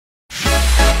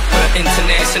We're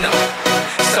international,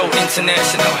 so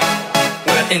international.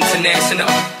 We're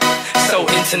international, so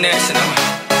international.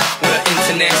 We're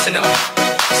international,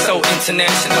 so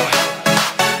international.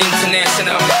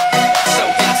 International, so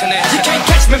international. You can't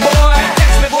catch me, boy.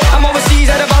 I'm overseas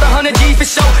at about 100 G's for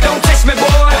show. Don't test me,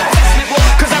 boy.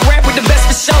 Cause I rap with the best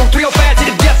for show. 305 to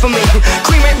the death for me.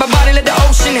 Cremate my body, let the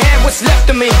ocean have what's left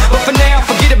of me. But for now,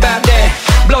 forget about that.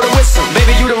 Blow the whistle,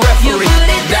 baby, you the referee. You put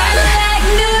it down like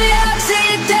New York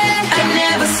City. I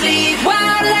never sleep.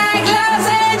 Wild like Los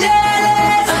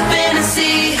Angeles. Up in the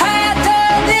sea, hot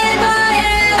dog in my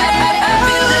head. I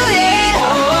feel the heat.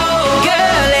 Oh,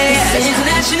 girl, it's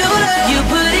international love. You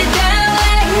put it down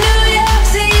like New York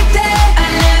City. I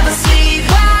never sleep.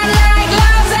 Wild like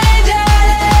Los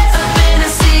Angeles. Up in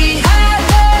the sea, hot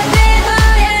dog in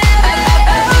my head.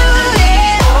 I feel the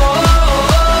heat.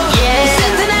 Oh, yeah, it's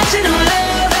international love.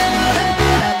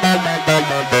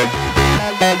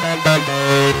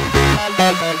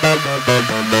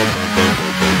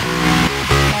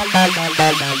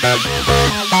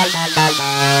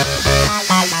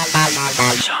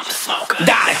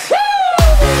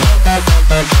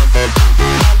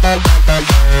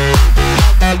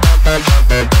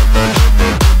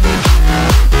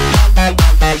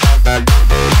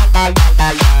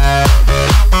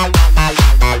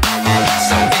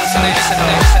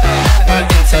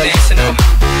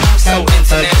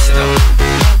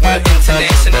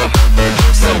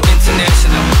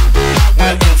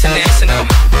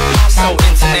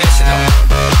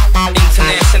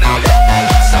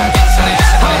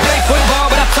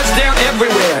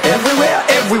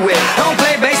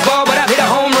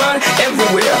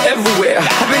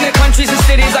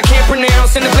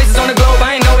 In the places on the globe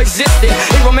I ain't know existed.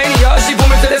 In Romania, she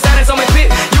booming to the side, it's on my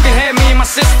pit. You can have me and my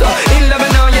sister. In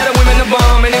Lebanon, yeah, the women the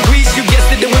bomb. And in Greece, you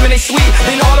guessed it, the women they sweet.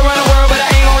 Been all around the world, but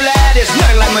I ain't gon' lie, there's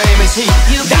nothing like Miami's heat.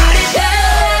 You put it down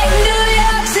like New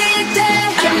York City.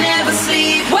 I never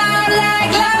sleep. Wild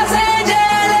like Los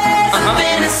Angeles. Up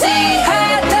in the sea,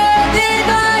 hot dog in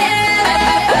my head.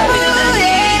 I feel the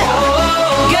heat.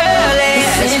 Oh, girl,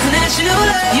 it's international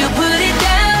love. You put it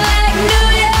down like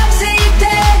New York City.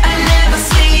 I never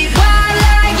sleep. Wild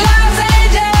like Los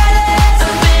Angeles.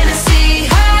 Up in the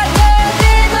sea, hot dog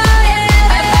in my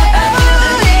head. I feel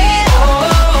the heat.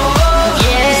 Oh,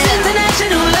 yeah, it's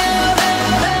international love.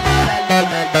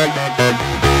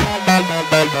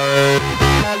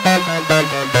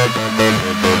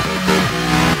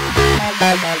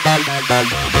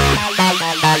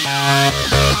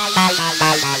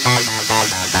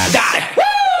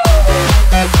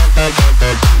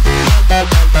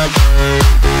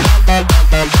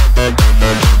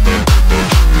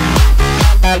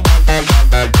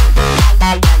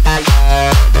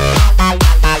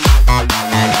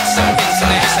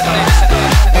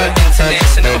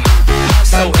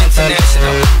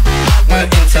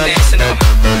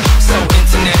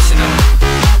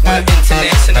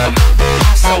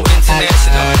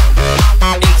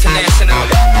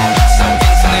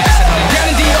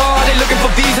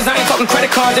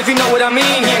 If you know what I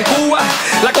mean, here in Cuba,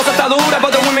 la cosa está dura,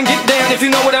 but the women get down. If you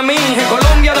know what I mean, in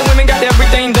Colombia, the women got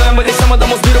everything done, but they're some of the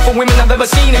most beautiful women I've ever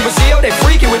seen. In Brazil, they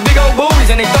freaky with big old booties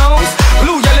and they thongs,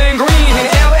 blue, yellow, and green. In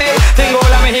LA, tengo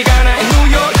la mexicana. In New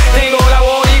York, tengo la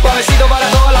boricua. Besito para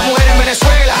todas las mujeres en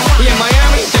Venezuela. Y en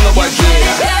Miami, tengo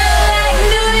cualquiera. Like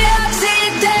New York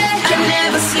City, I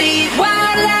never sleep.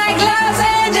 Wild like Los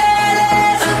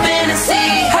Angeles. Up in the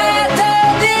sea, hot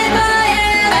dog in my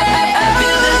head. I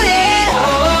feel the heat.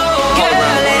 Oh,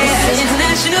 girl, it's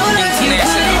international love. You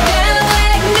put it down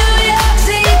like New York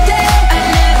City. I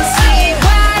never sleep.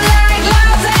 Wild like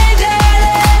Los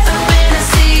Angeles. Up in the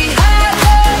sea, hot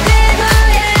dog in my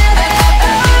head.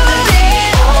 I feel the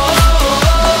heat. Oh,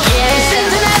 yeah, it's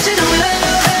international love.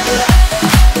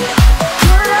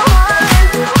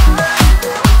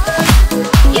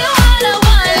 You are the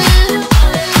one.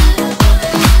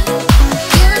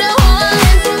 You're the one.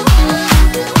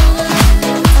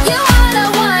 You are the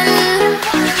one.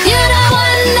 You're the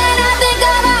one that I think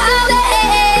about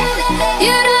always.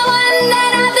 You're the one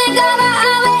that I think about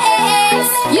always.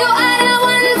 You are the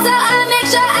one, so I make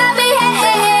sure I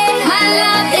behave. My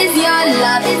love is your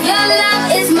love. Your love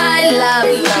is my love.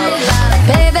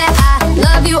 Baby, I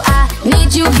love you. I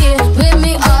need you here with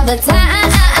me all the time.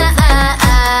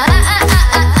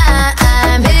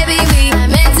 Baby, we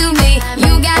meant to be.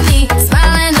 You got me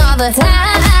smiling all the time.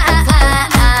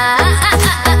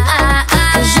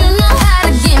 'Cause you know how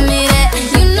to give me that.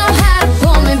 You know how to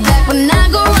pull me back when I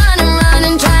go running,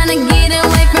 running, trying to get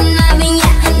away from nothing.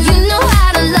 Yeah, you know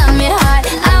how to love me hard.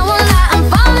 I won't lie, I'm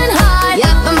falling hard.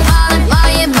 Yep, I'm falling for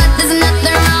you, but there's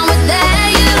nothing wrong with that.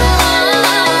 You the one.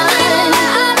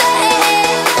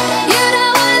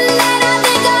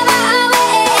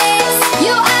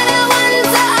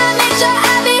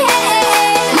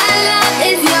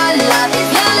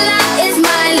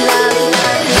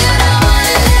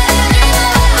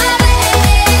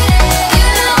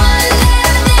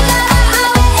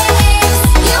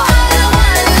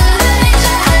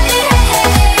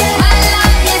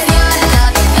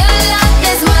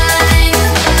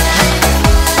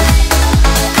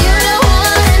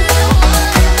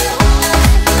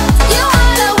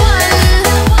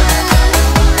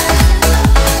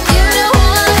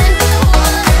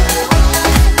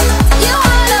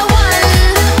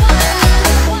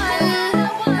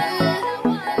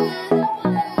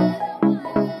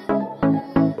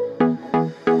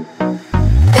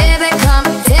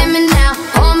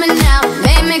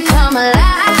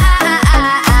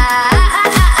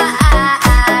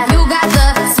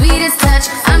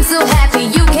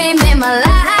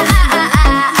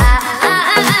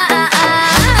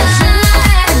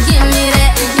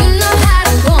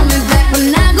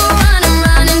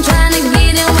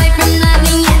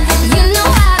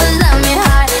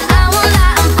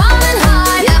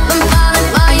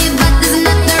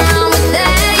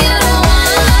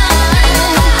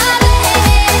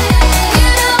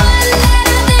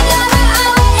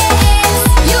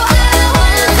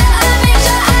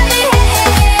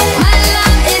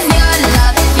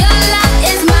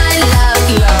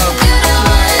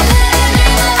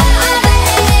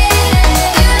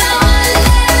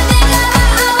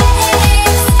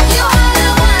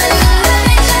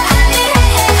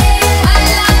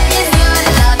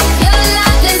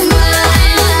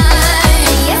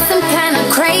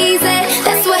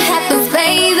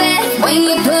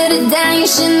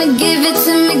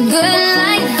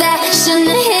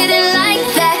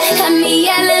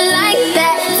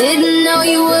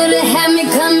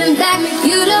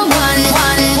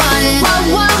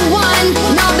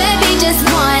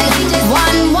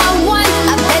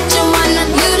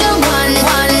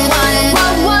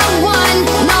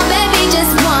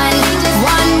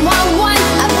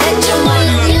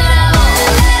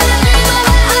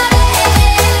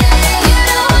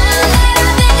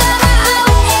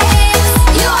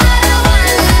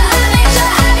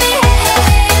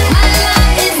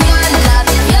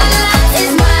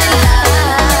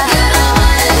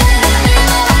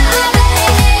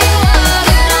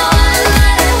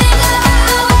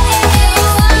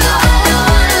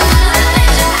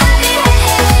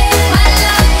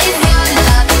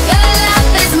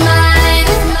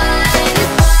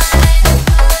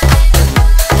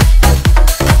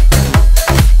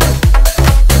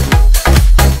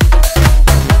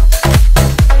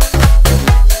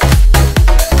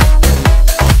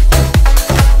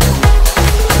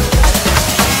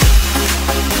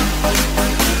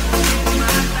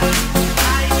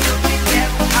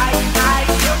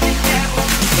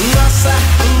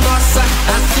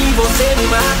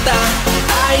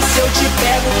 te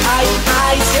pego, ai,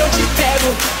 ai, se eu te pego.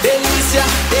 Delícia,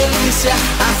 delícia,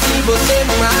 assim você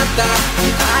me mata.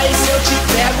 Ai, se eu te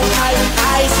pego, ai,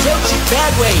 ai, se eu te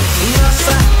pego, hein.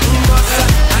 Nossa, nossa,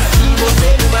 assim você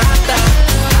me mata.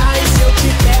 Ai, se eu te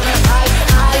pego, ai,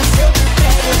 ai, se eu te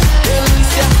pego.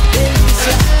 Delícia,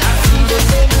 delícia, assim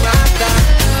você me mata.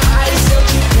 Ai, se eu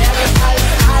te pego, ai,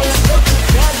 ai, se eu te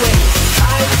pego, hein. Ai,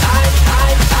 ai, ai,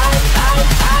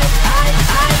 ai,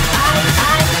 ai,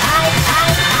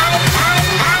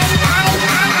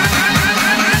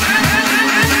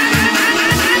 ai, ai, ai,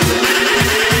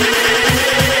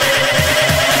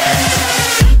 ai,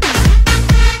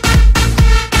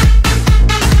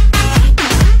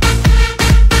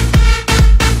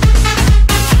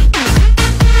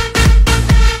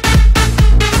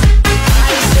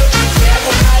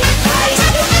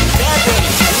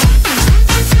 ai, ai, ai,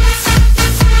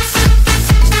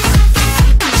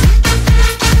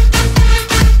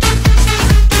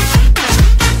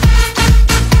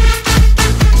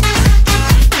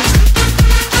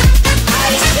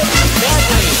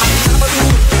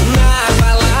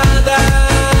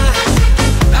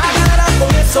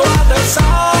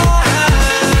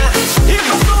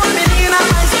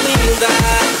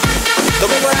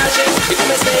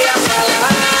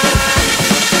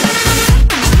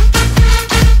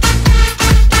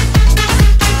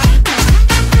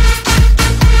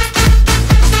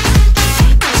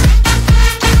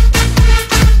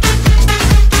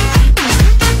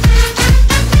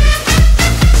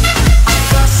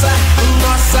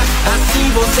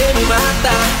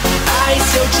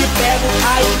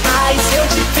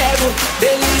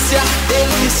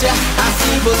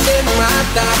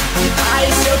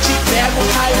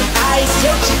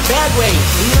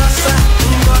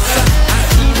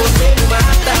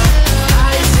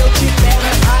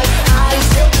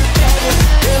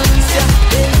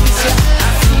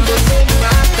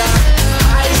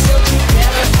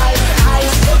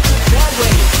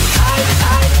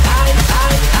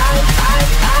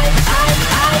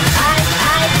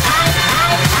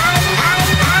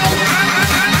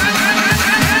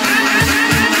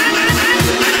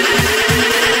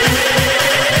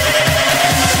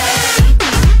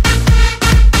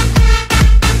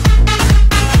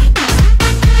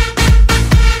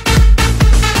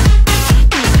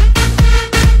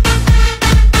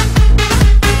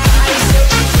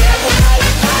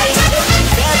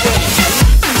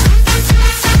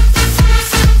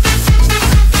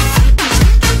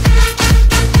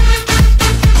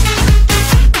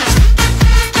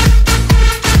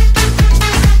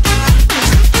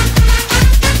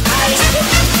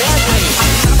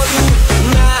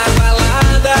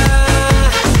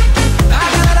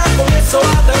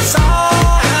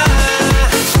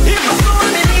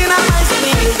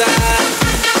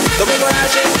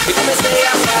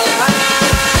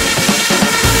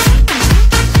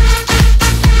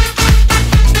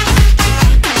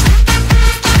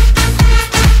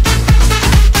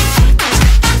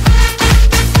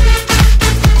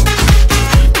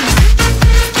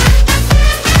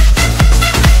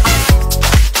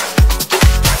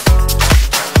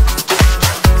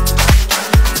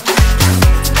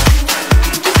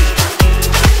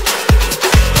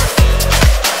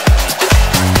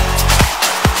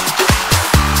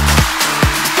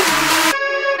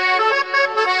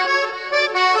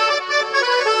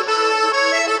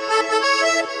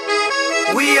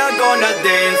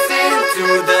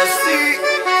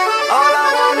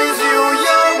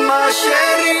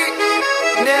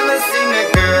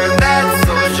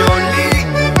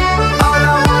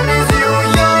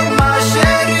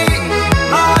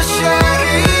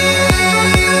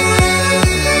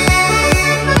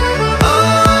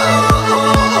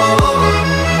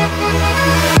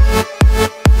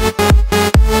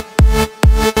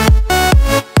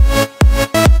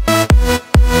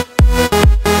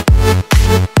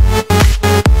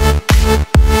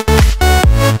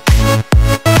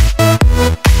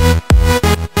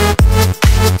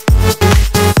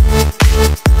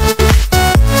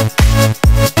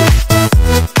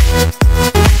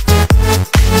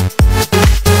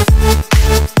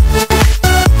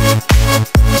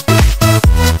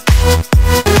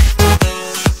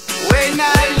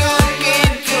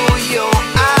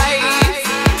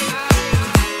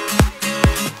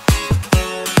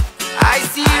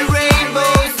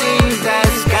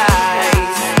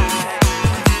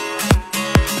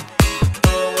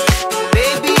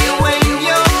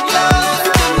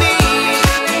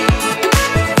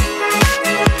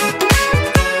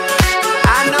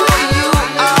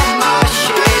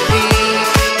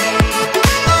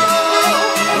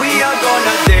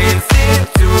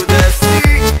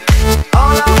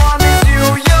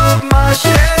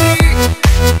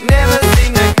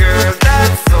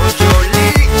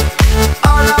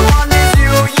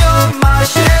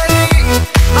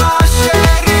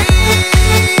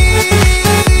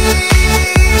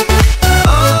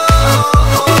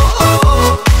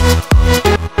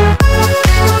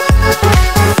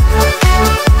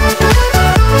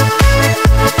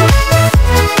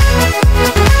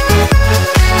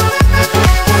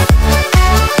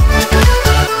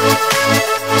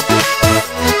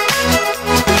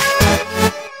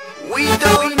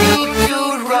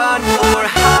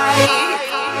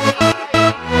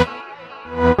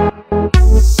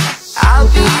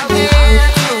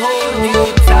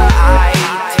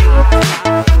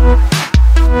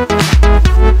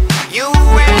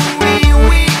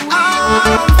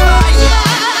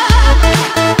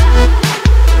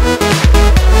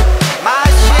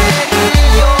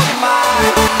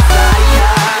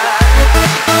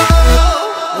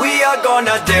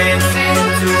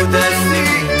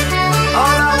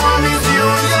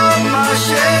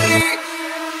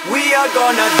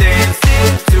 wanna dance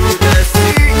into the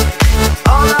sea.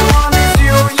 All I want is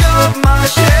you, you're my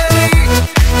Sherry.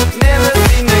 Never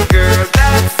seen a girl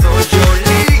that's so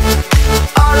jolie.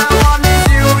 All I want is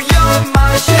you, you're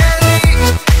my Sherry.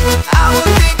 I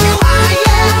will take you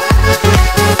higher.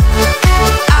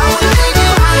 I will take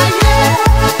you higher.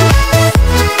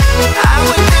 I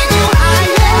will take you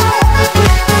higher.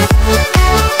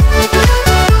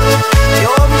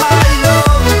 You're my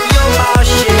love, you're my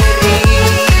Sherry.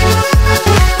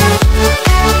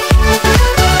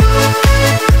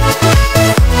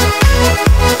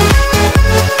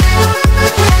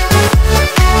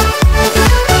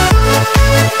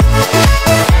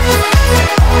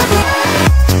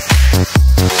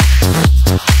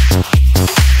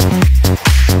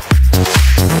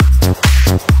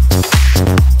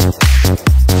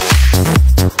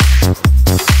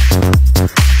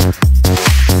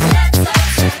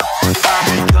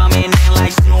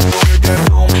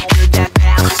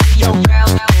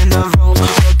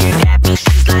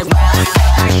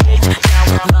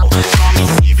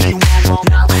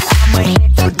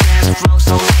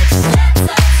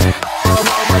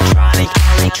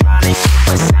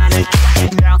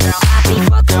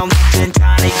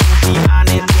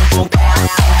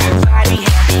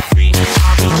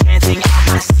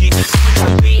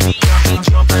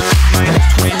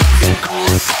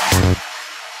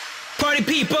 Party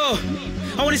people,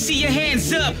 I wanna see your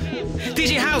hands up.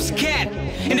 DJ House Cat,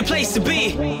 in the place to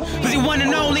be. With the one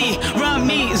and only Ron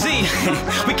Me Z.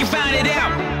 We can find it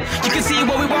out. You can see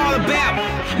what we're all about.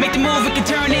 Make the move, we can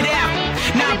turn it out.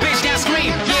 Now bitch, now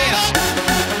scream, yeah.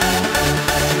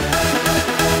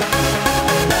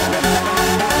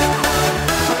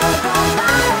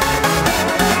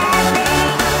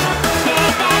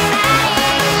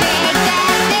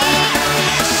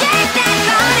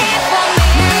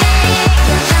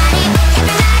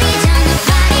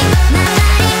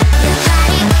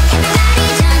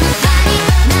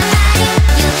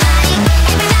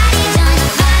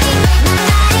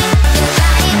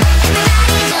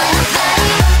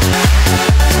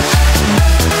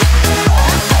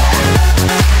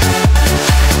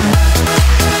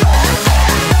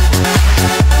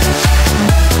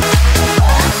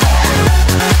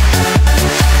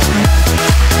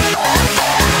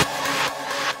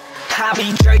 I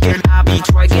be jerking, I be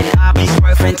twerking, I be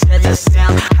swerving to the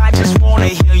sound. I just wanna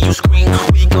hear you scream.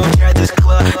 We gon' tear this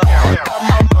club down.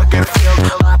 Come on, fucking feel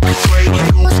up. Breaking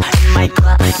loose in my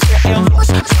club, getting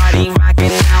loose, party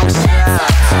rocking outside.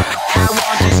 I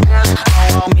want this girl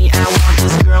on me, I want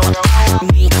this girl on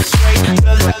me. Straight to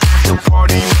the after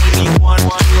party, maybe 1, 2,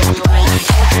 3.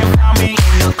 You can find me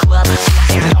in the club,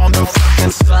 sitting on the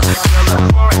fucking stuff. Till the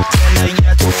bartender,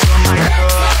 yeah, to fill my cup.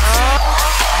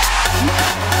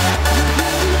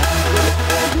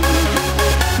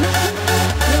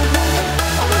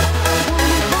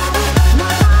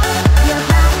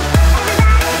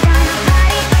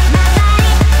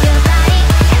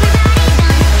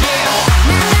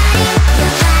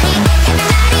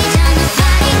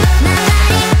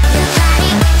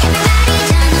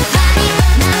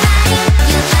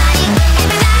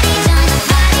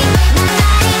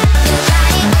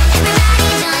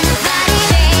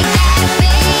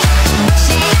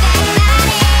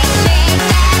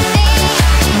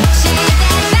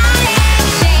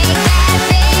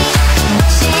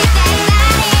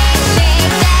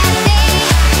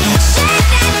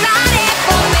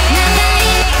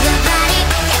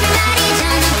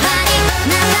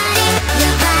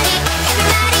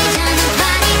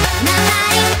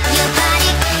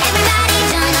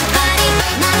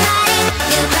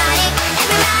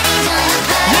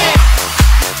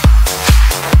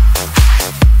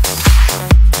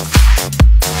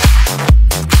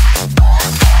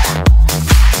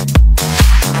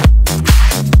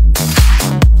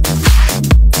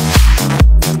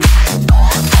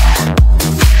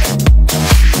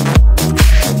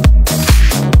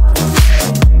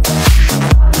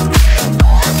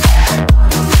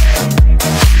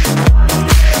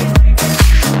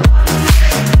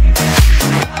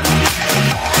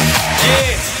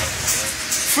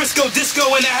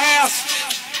 Disco in the house.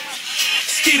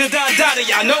 Skeeter Don Dada,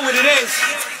 y'all know what it is.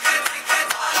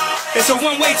 It's a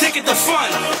one-way ticket to fun.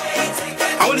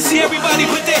 I want to see everybody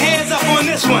put their hands up on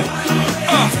this one.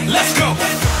 Let's go.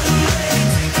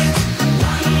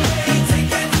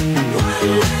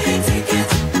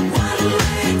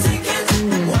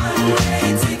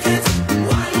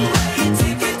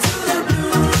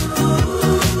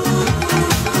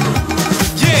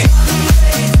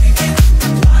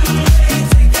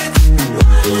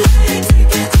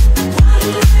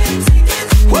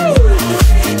 Woo!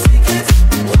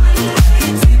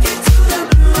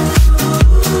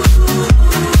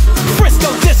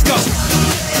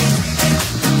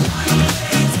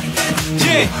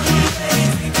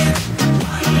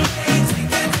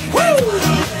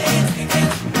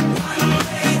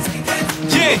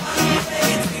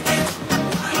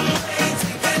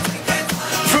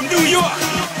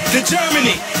 to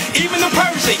Germany, even to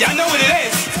Persia, y'all know what it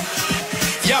is.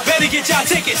 Y'all better get y'all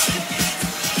tickets,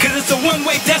 cause it's a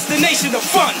one-way destination of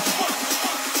fun.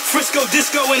 Frisco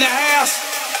Disco in the house.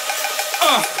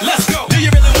 Let's go. Do you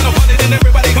really wanna party? Then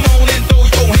everybody come on and throw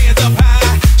your hands up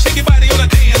high. Shake your body on the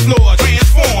dance floor,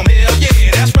 transform, hell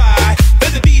yeah, that's right.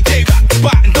 Let the DJ rock the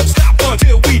spot and don't stop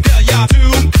until we tell y'all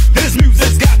to. This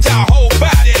music's got y'all whole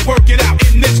body working out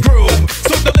in this groove.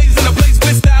 So the ladies in the place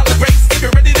with style and grace, if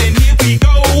you're ready then here we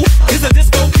go. It's a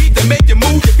disco beat to make you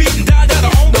move your feet and down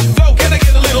on the floor. Can I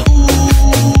get a little ooh?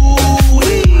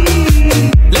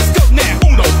 Let's go now.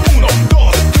 Uno,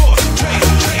 dos, tres.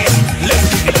 Let's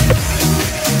get it.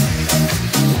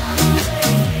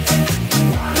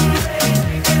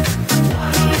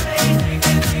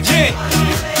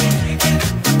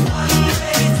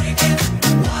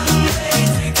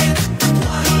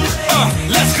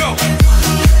 Let's go.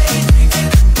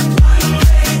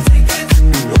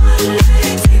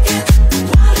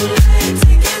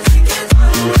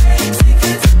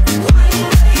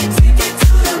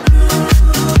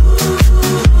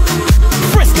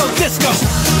 Frisco Disco.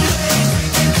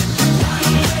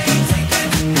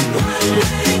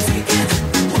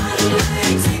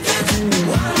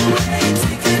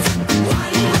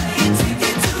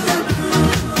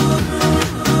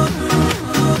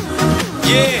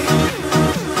 Yeah.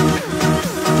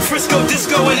 Frisco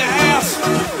Disco in the house.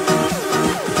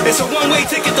 It's a one-way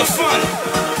ticket to fun.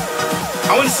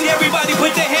 I want to see everybody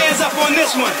put their hands up on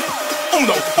this one.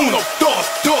 Uno, dos,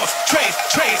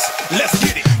 tres. Let's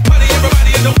get it. Party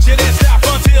everybody and don't you dare stop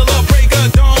until the break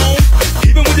of dawn.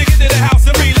 Even when you get to the house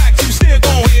and relax, you still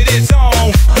gon' hear this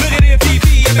song. Look at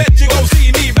MTV, I bet you gon'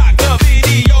 see me rock the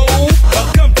video.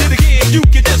 Come to the gig, you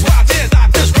can just watch as I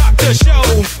just rock the show.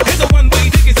 It's a one-way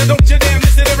ticket, so don't you dare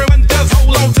miss it. Everyone just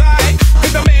hold on tight.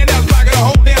 Cause the man that's rocking the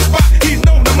whole damn spot, he's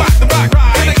known to rock the rock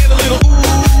right. Can I get a little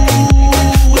ooh?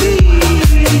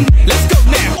 Let's go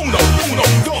now. Uno,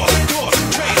 dos,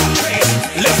 tres.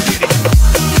 Let's get it.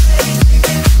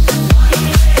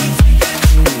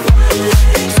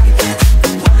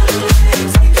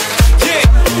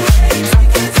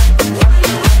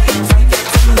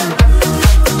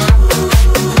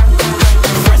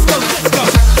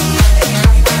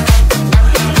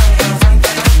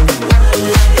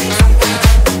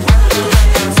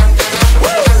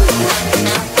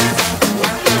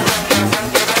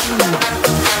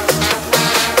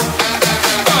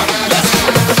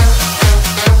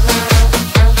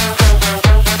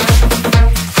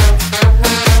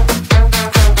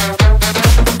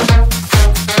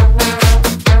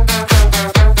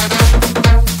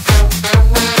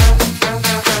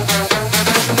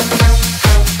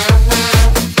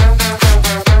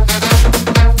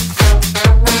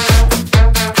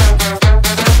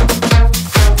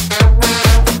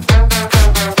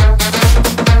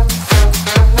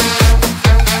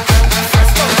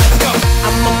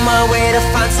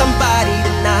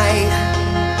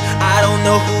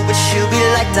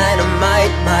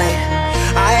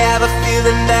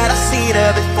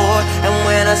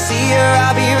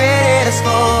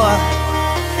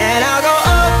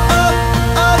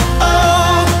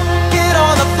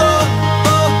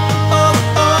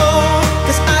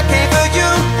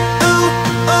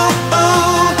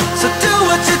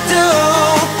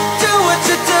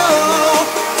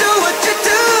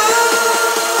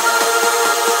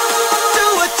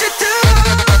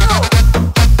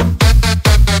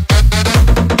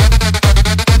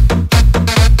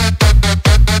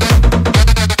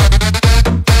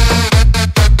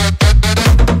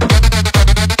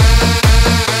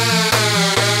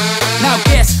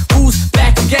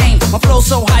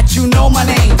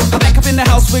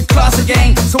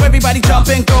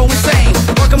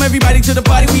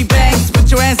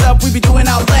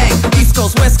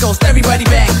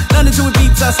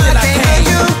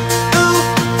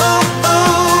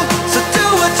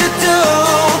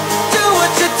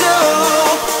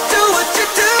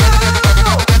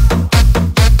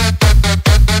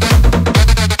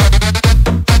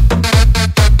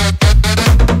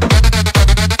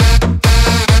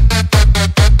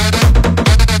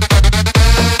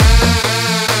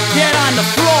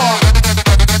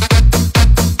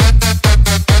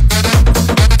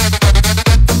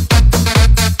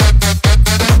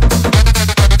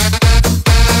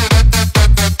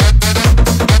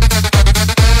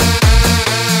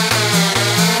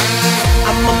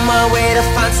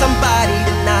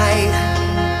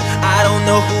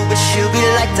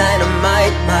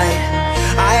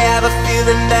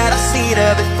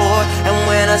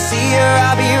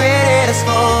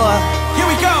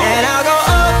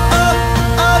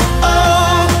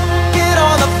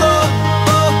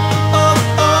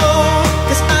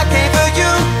 Cause I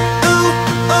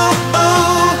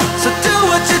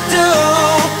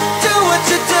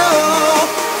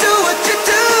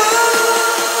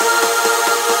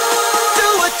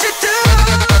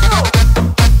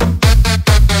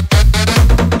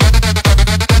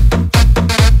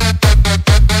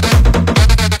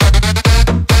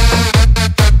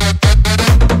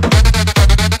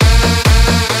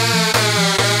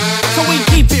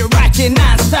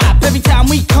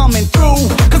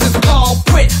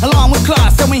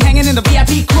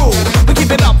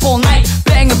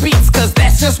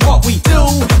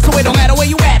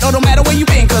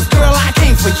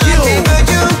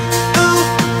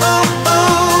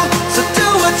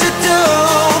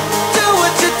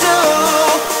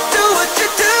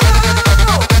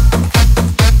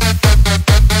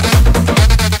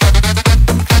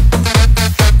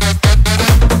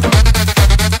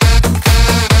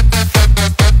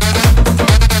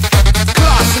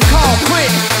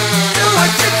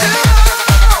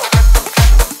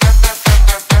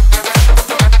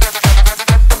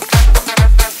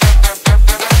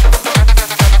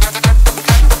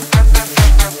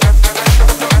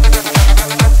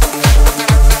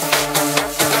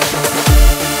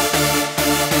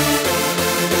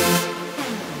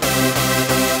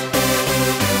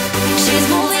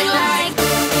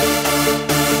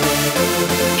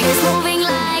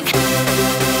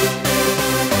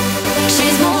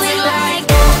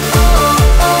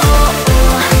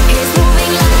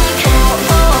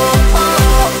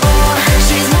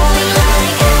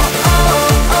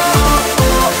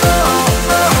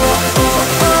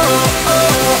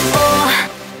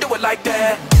like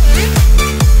that.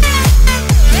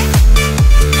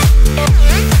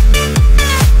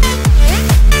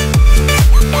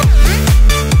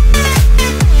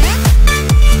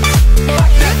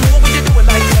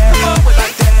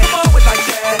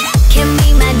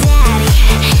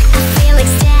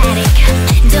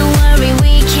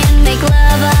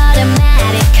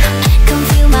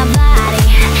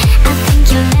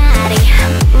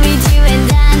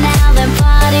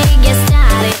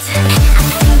 Started. I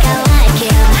think I like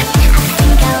it.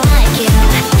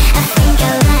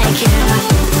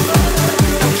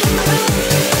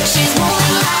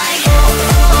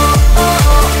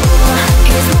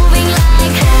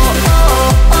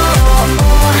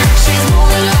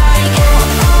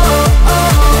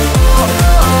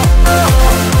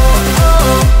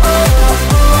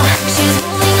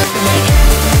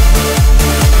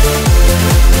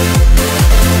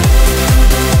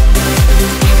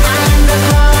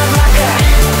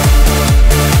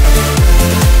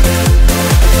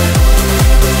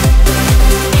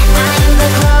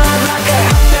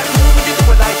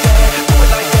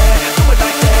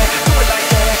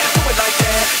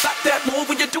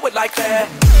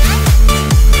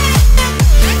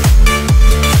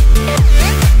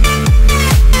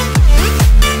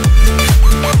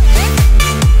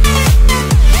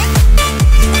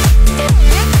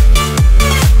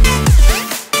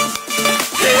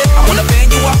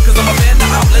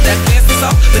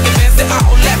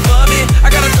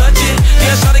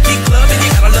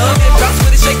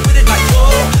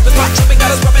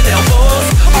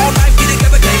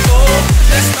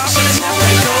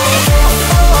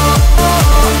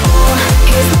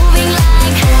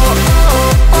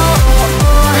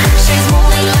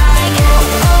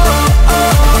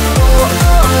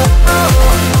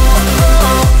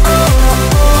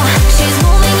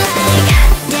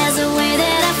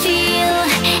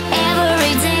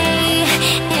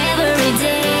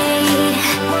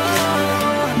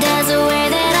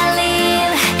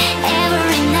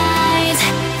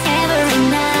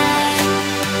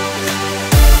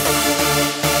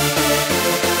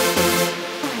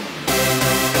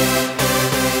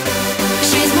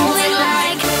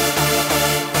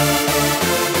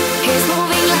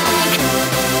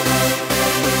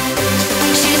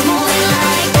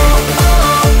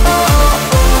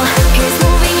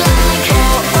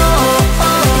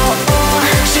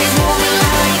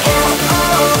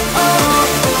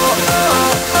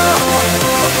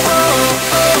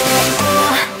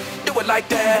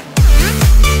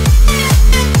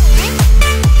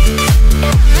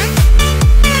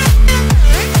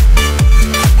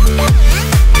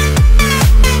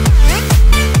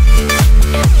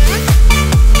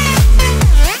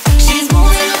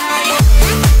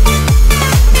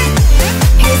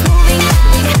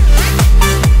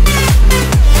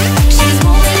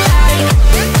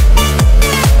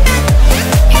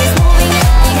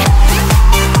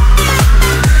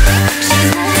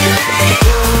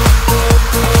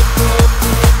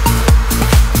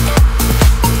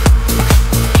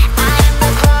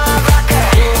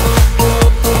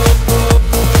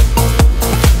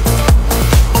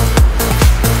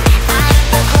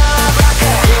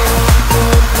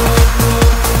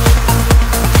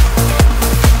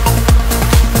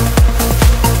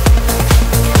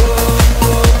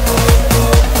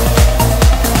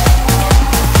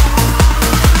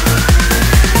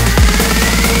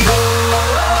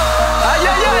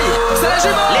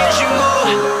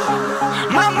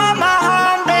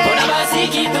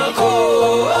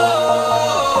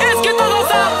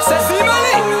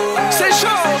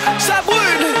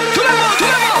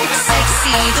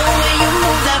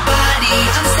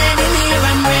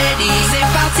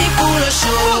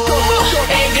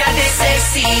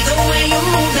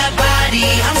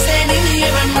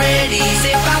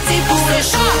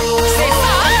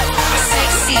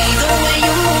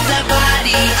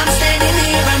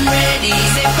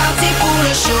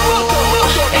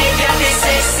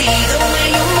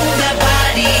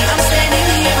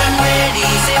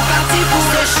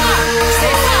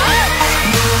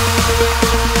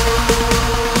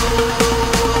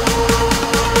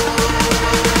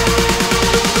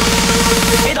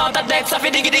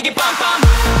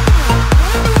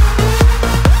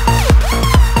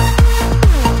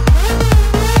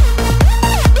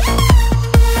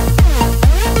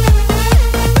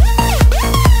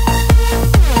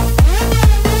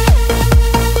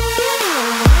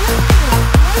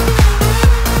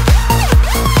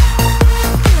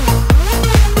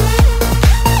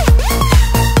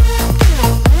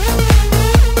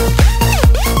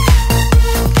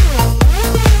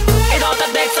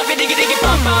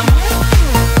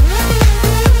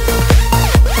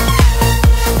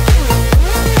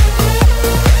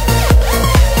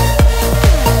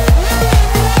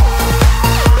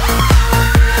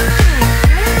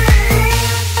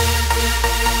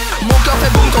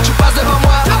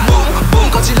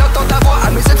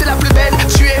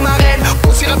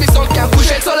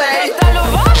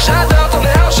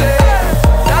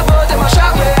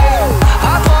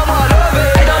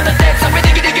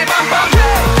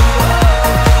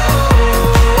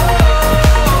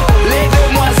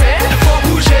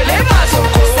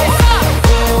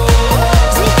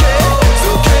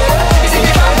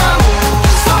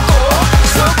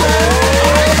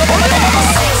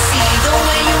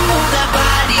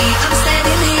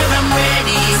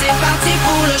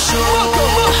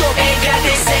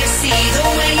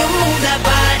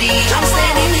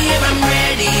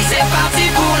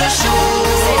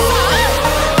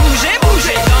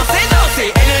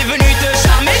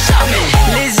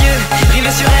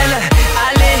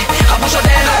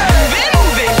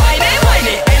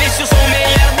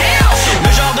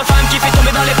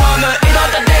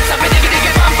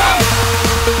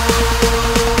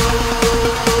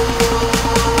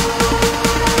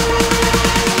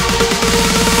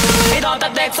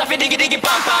 tête, ça fait diggy diggy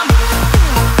pam pam.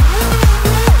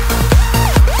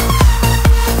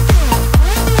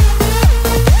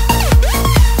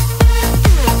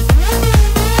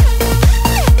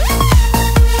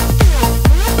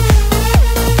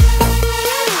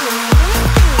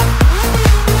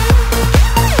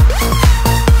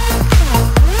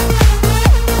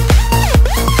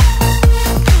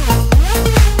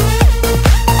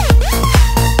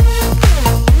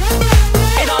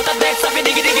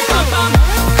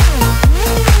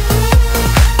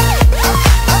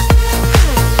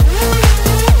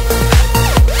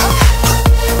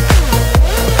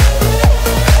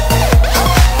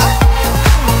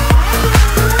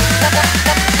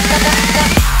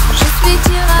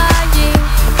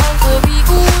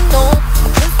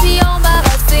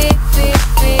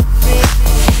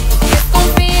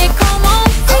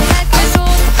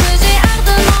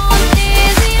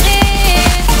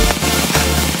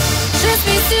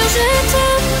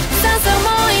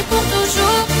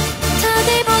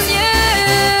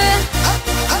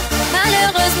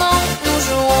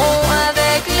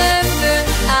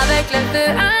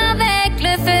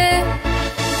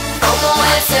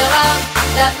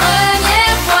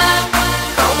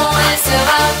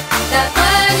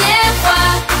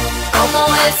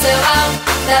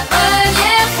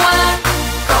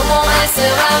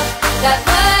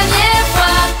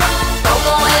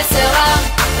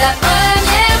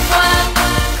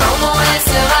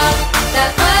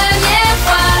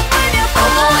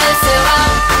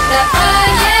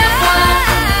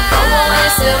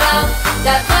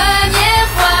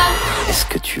 Est-ce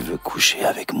que tu veux coucher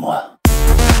avec moi?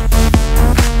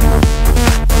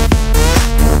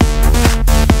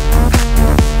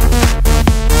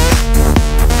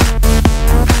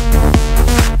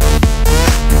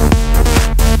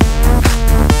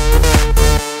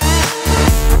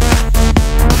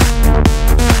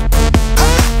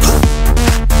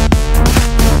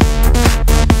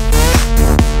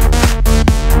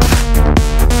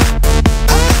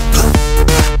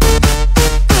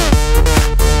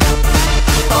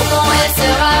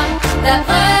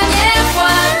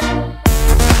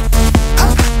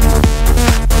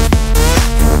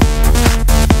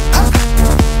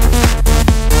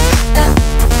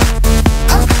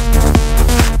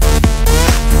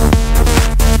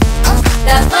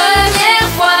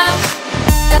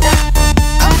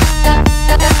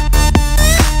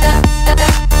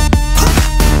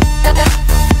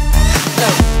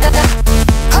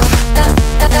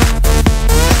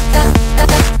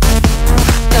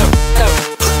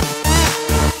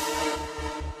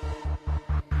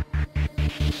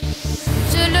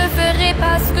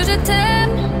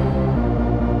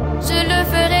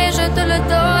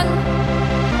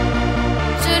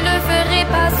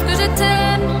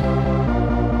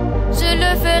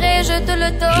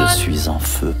 Je suis en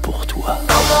feu pour toi.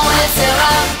 Comment elle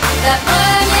sera la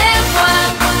première fois?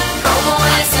 Comment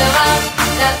elle sera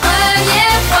la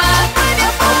première fois?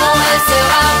 Comment elle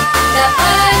sera la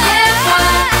première fois?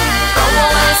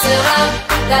 Comment elle sera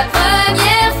la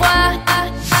première fois?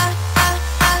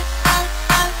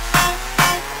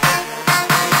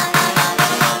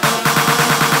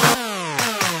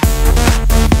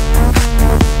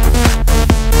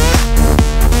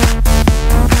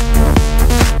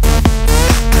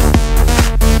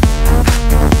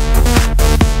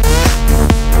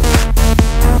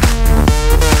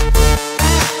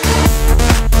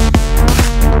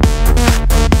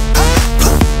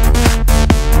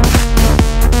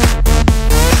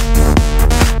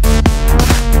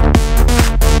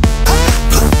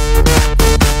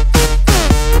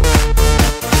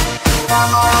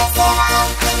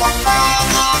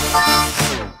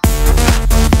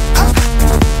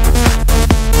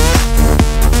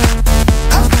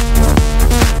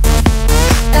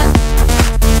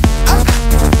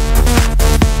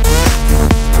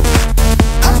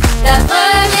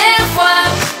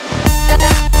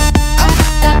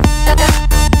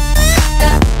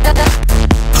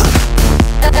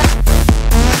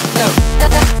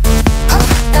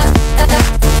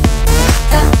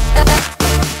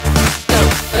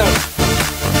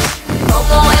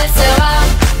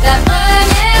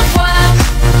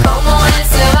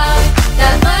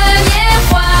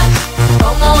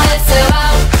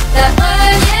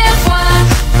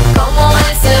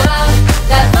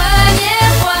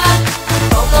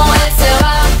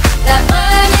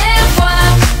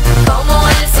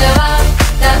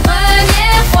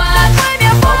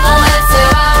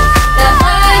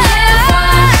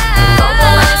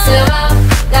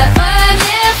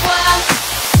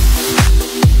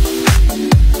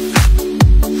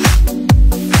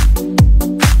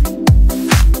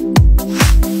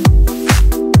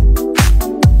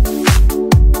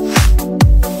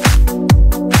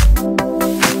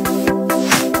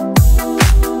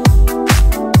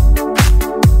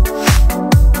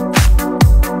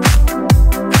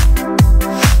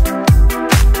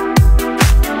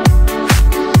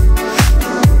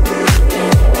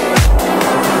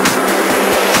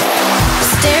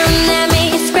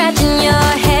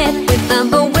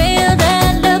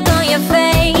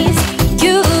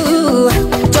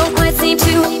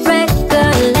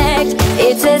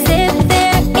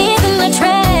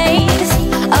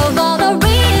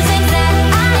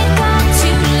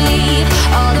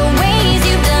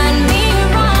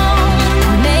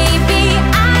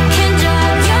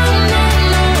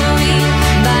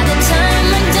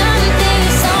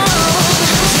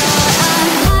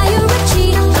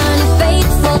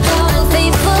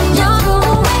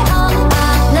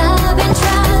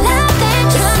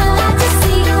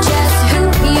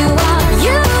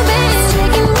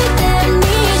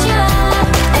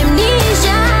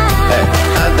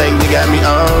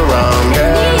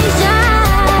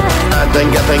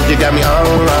 think you got me all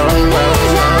wrong,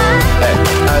 Hey,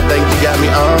 I think you got me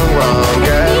all wrong,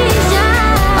 girl.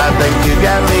 I think you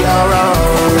got me all wrong.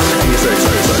 You say.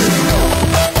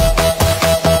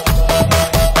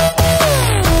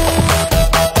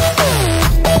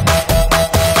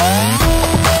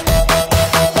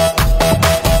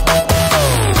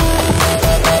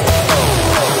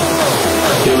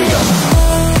 Here we go.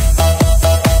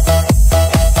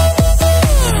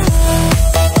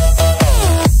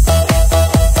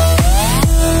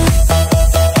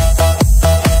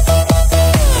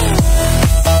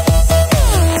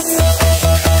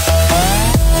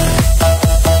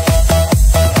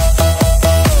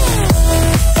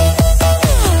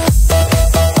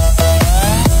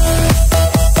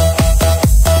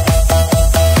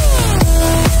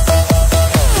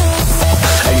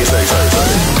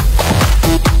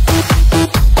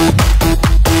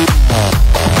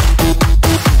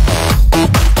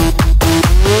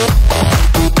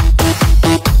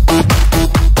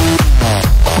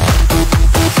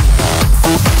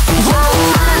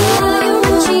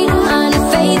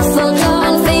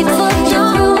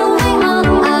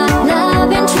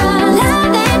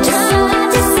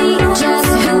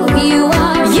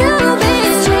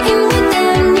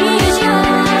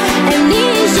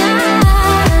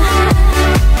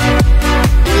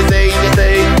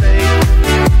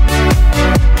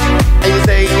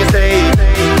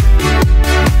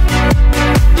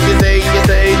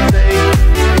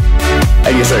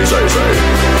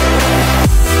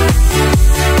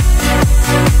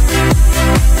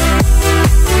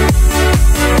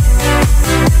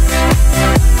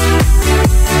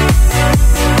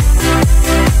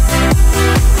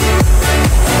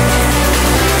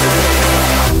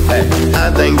 I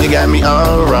think you got me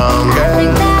all wrong, girl. I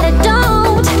think that I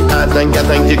don't. I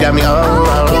think you got me all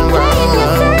wrong,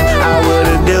 I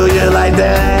wouldn't do you like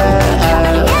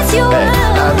that. Yes, you will.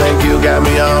 I think you got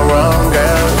me all wrong,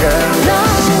 girl.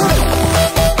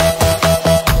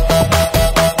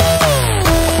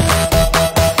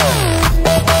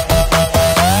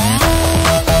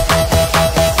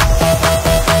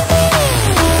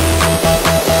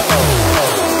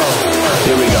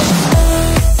 Here we go.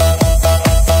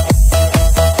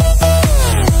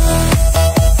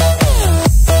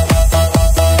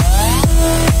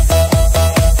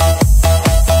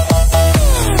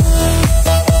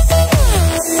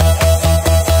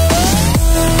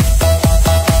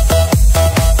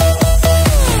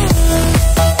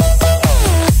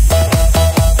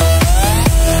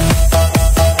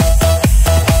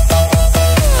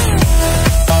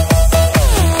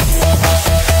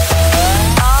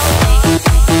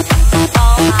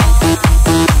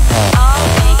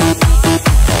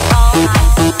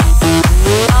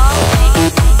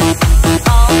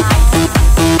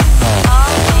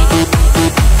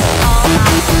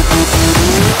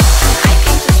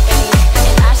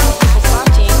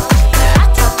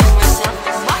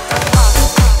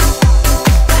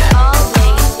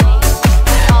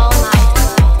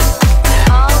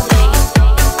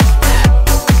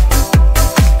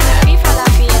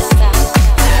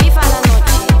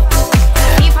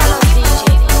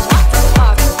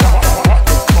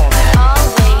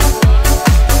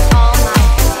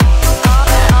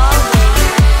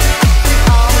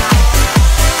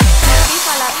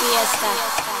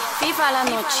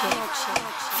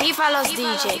 FIFA los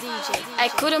DJ. I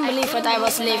couldn't believe what I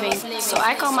was living, so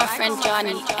I called my friend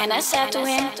Johnny and I said to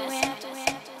him,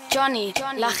 Johnny,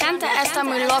 la gente está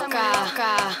muy loca.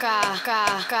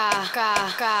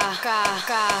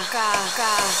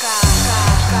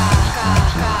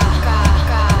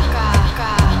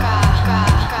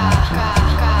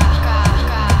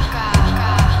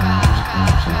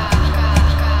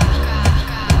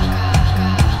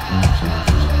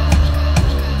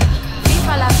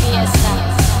 FIFA la fiesta,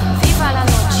 FIFA la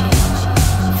noche,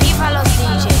 FIFA los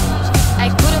DJ. I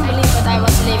couldn't believe what I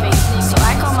was living, so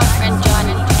I called my friend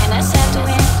Johnny and I said to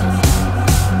him,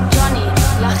 Johnny,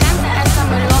 la gente está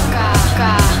muy loca.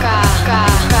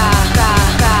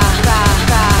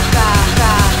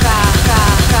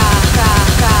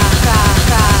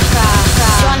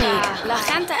 Johnny, la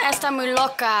gente está muy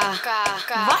loca.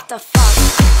 What the fuck?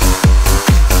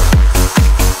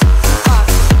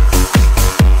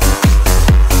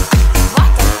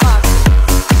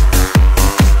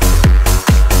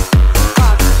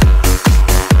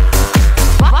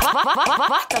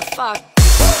 What the fuck?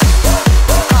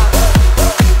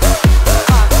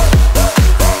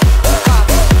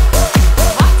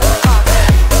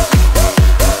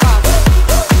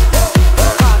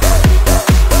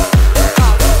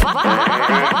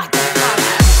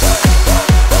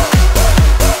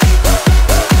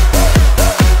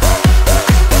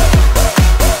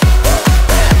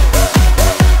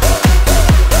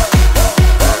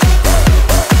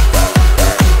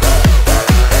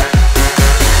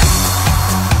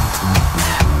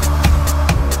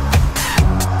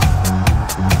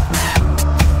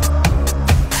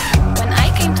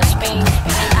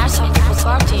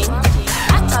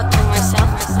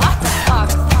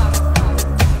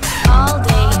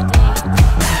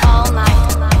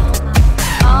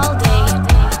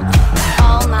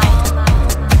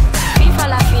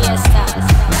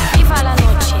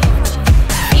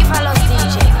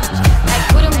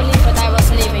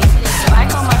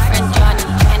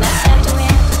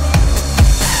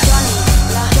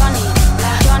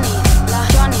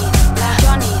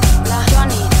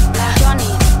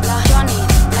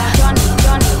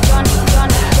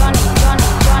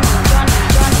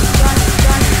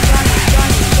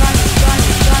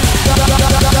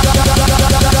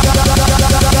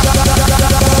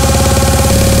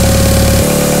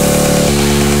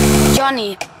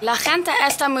 La gente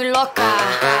está muy loca.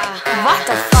 What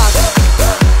the fuck?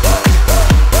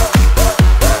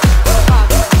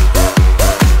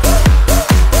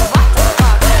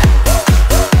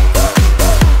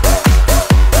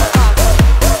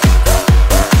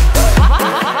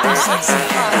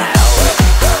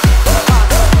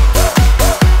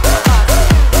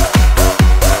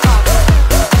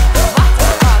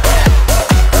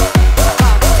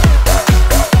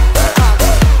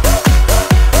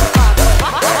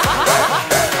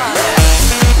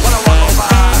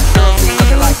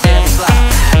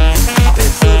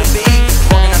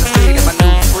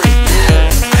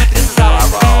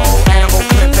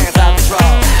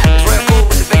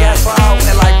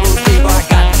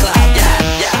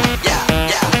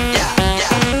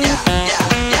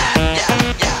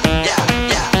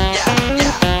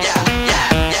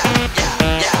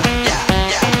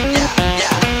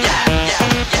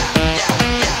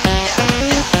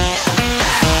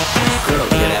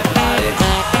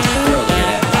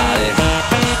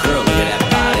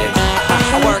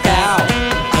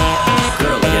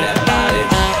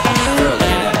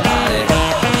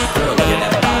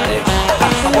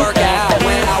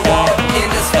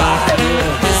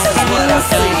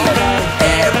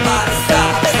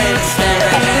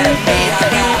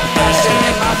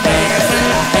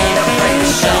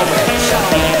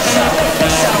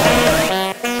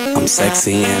 I'm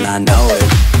sexy and I know it.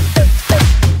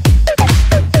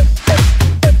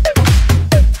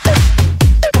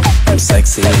 I'm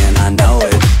sexy and I know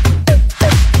it.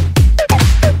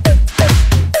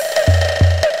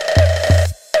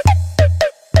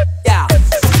 Yeah,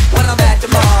 when I'm at the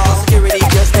mall, security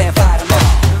just can't fight them all.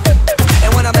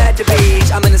 And when I'm at the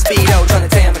beach, I'm in a Speedo trying to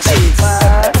tan my cheeks.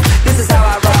 This is how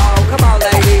I roll. Come on,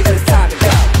 ladies, it's time to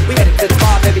go. We headed to the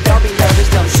bar, baby, don't be nervous.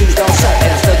 No shoes, don't shirt,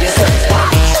 and I still get service.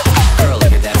 Girl,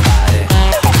 look at that body.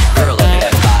 Girl, look at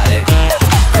that body.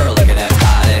 Girl, look at that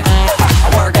body. I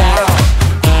work out.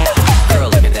 Girl,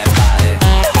 look at that body.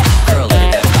 Girl, look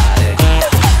at that body.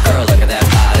 Girl, look at that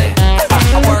body.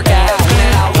 I work out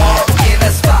when I walk in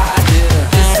the spot.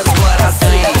 This is what I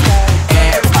see.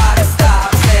 Everybody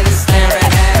stops and is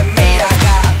staring at me. I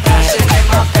got passion in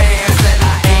my pants and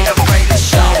I ain't afraid to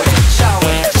show it. Show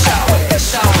it, show it,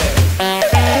 show it.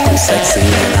 I'm sexy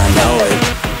and I know it.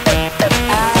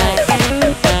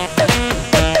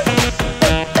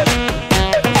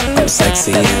 I'm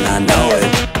sexy and I know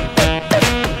it.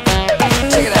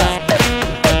 Check it out.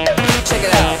 Check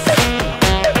it out.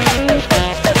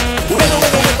 Wiggle,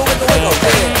 wiggle, wiggle, wiggle, wiggle,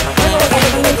 yeah. Wiggle,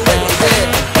 wiggle, wiggle, wiggle, wiggle, yeah.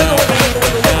 Wiggle, wiggle,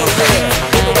 wiggle, wiggle, wiggle, yeah.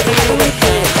 Wiggle, wiggle, wiggle,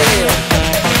 wiggle, yeah.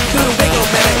 Do the wiggle,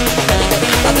 man.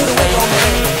 I do the wiggle,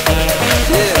 man.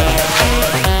 Yeah.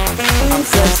 I'm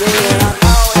sexy and I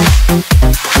know it.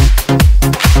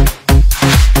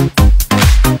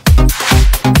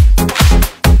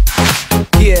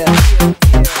 Yeah,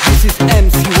 this is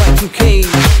MCY2K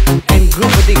and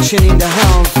Group Addiction in the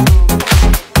house.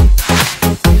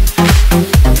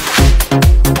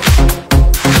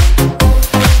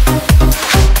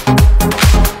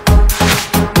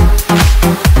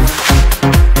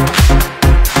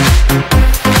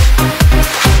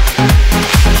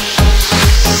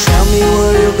 Tell me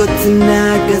where you go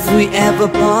tonight, cause we have a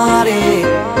party.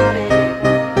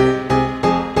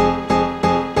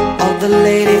 All the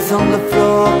ladies on the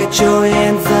floor, get your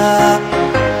hands up.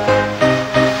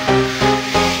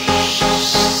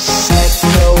 Let's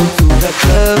go to the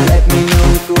club, let me know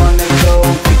if you wanna go.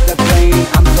 Pick the plane,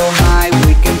 I'm so high,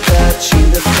 we can touch in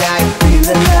the sky. Feel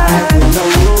alive, with no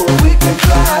rules, we can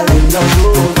fly, with no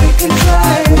rules, we can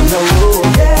try, with no rules.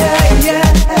 Yeah,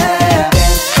 yeah.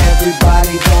 Dance,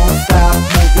 everybody, don't stop,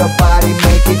 move your body,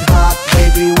 make it hot.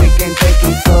 Baby, we can take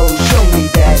it slow, show me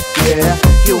that, yeah.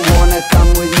 You wanna come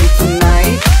with me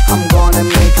tonight? I'm gonna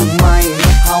make you mine.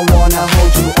 I wanna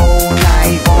hold you all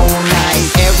night, all night.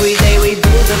 Every day we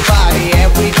do the party,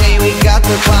 every day we got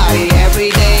the party,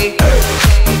 every day,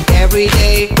 every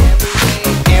day,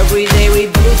 every day we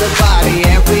do the party,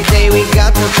 every day we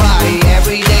got the party,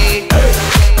 every day,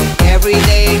 every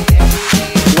day.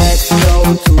 Let's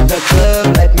go to the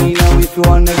club, let me know if you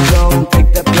wanna go.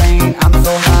 Take the plane, I'm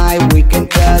so high, we can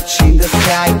touch in the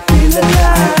sky. Feel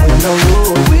alive, with no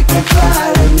rules, we can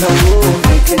fly, with no rules,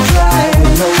 we can try,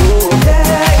 with no rules.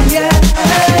 Yeah,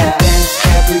 yeah. Dance,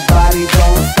 everybody,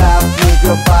 don't stop, move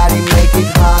your body, make it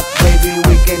hot. Baby,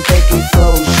 we can take it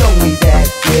slow, show me that,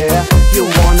 yeah. You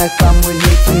wanna come with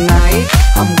me tonight?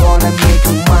 I'm gonna make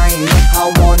you mine.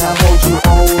 I wanna hold you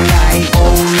all night,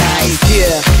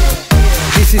 yeah.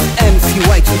 This is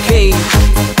MCY2K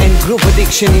and Group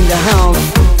Addiction in the house.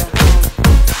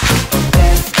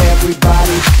 Dance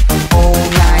everybody, all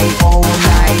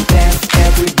night, dance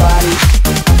everybody.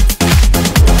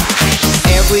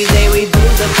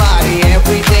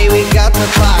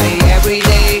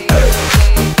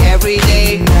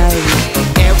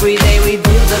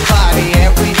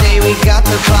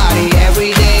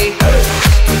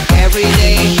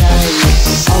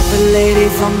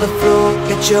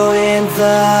 your hands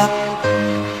up.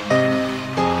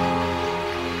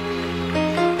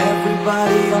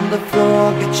 Everybody on the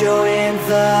floor, get your hands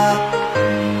up.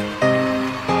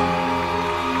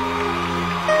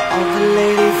 All the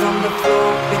ladies on the floor,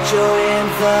 get your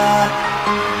hands up.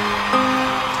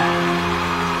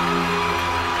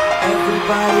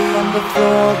 Everybody on the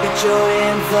floor, get your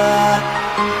hands up.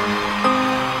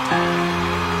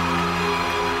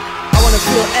 I wanna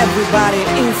feel everybody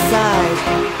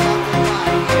inside.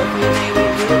 Every day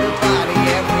we do the body,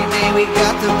 every day we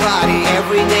got the body.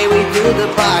 Every day we do the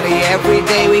body, every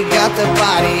day we got the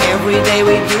body. Every day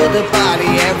we do the body,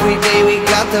 every day we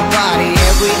got the body.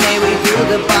 Every day we do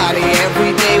the body,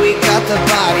 every day we got the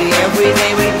body. Every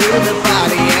day we do the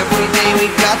body, every day we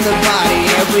got the body.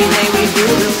 Every day we do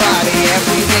the body,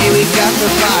 every day we got the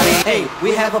body. Hey,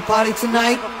 we have a party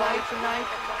tonight.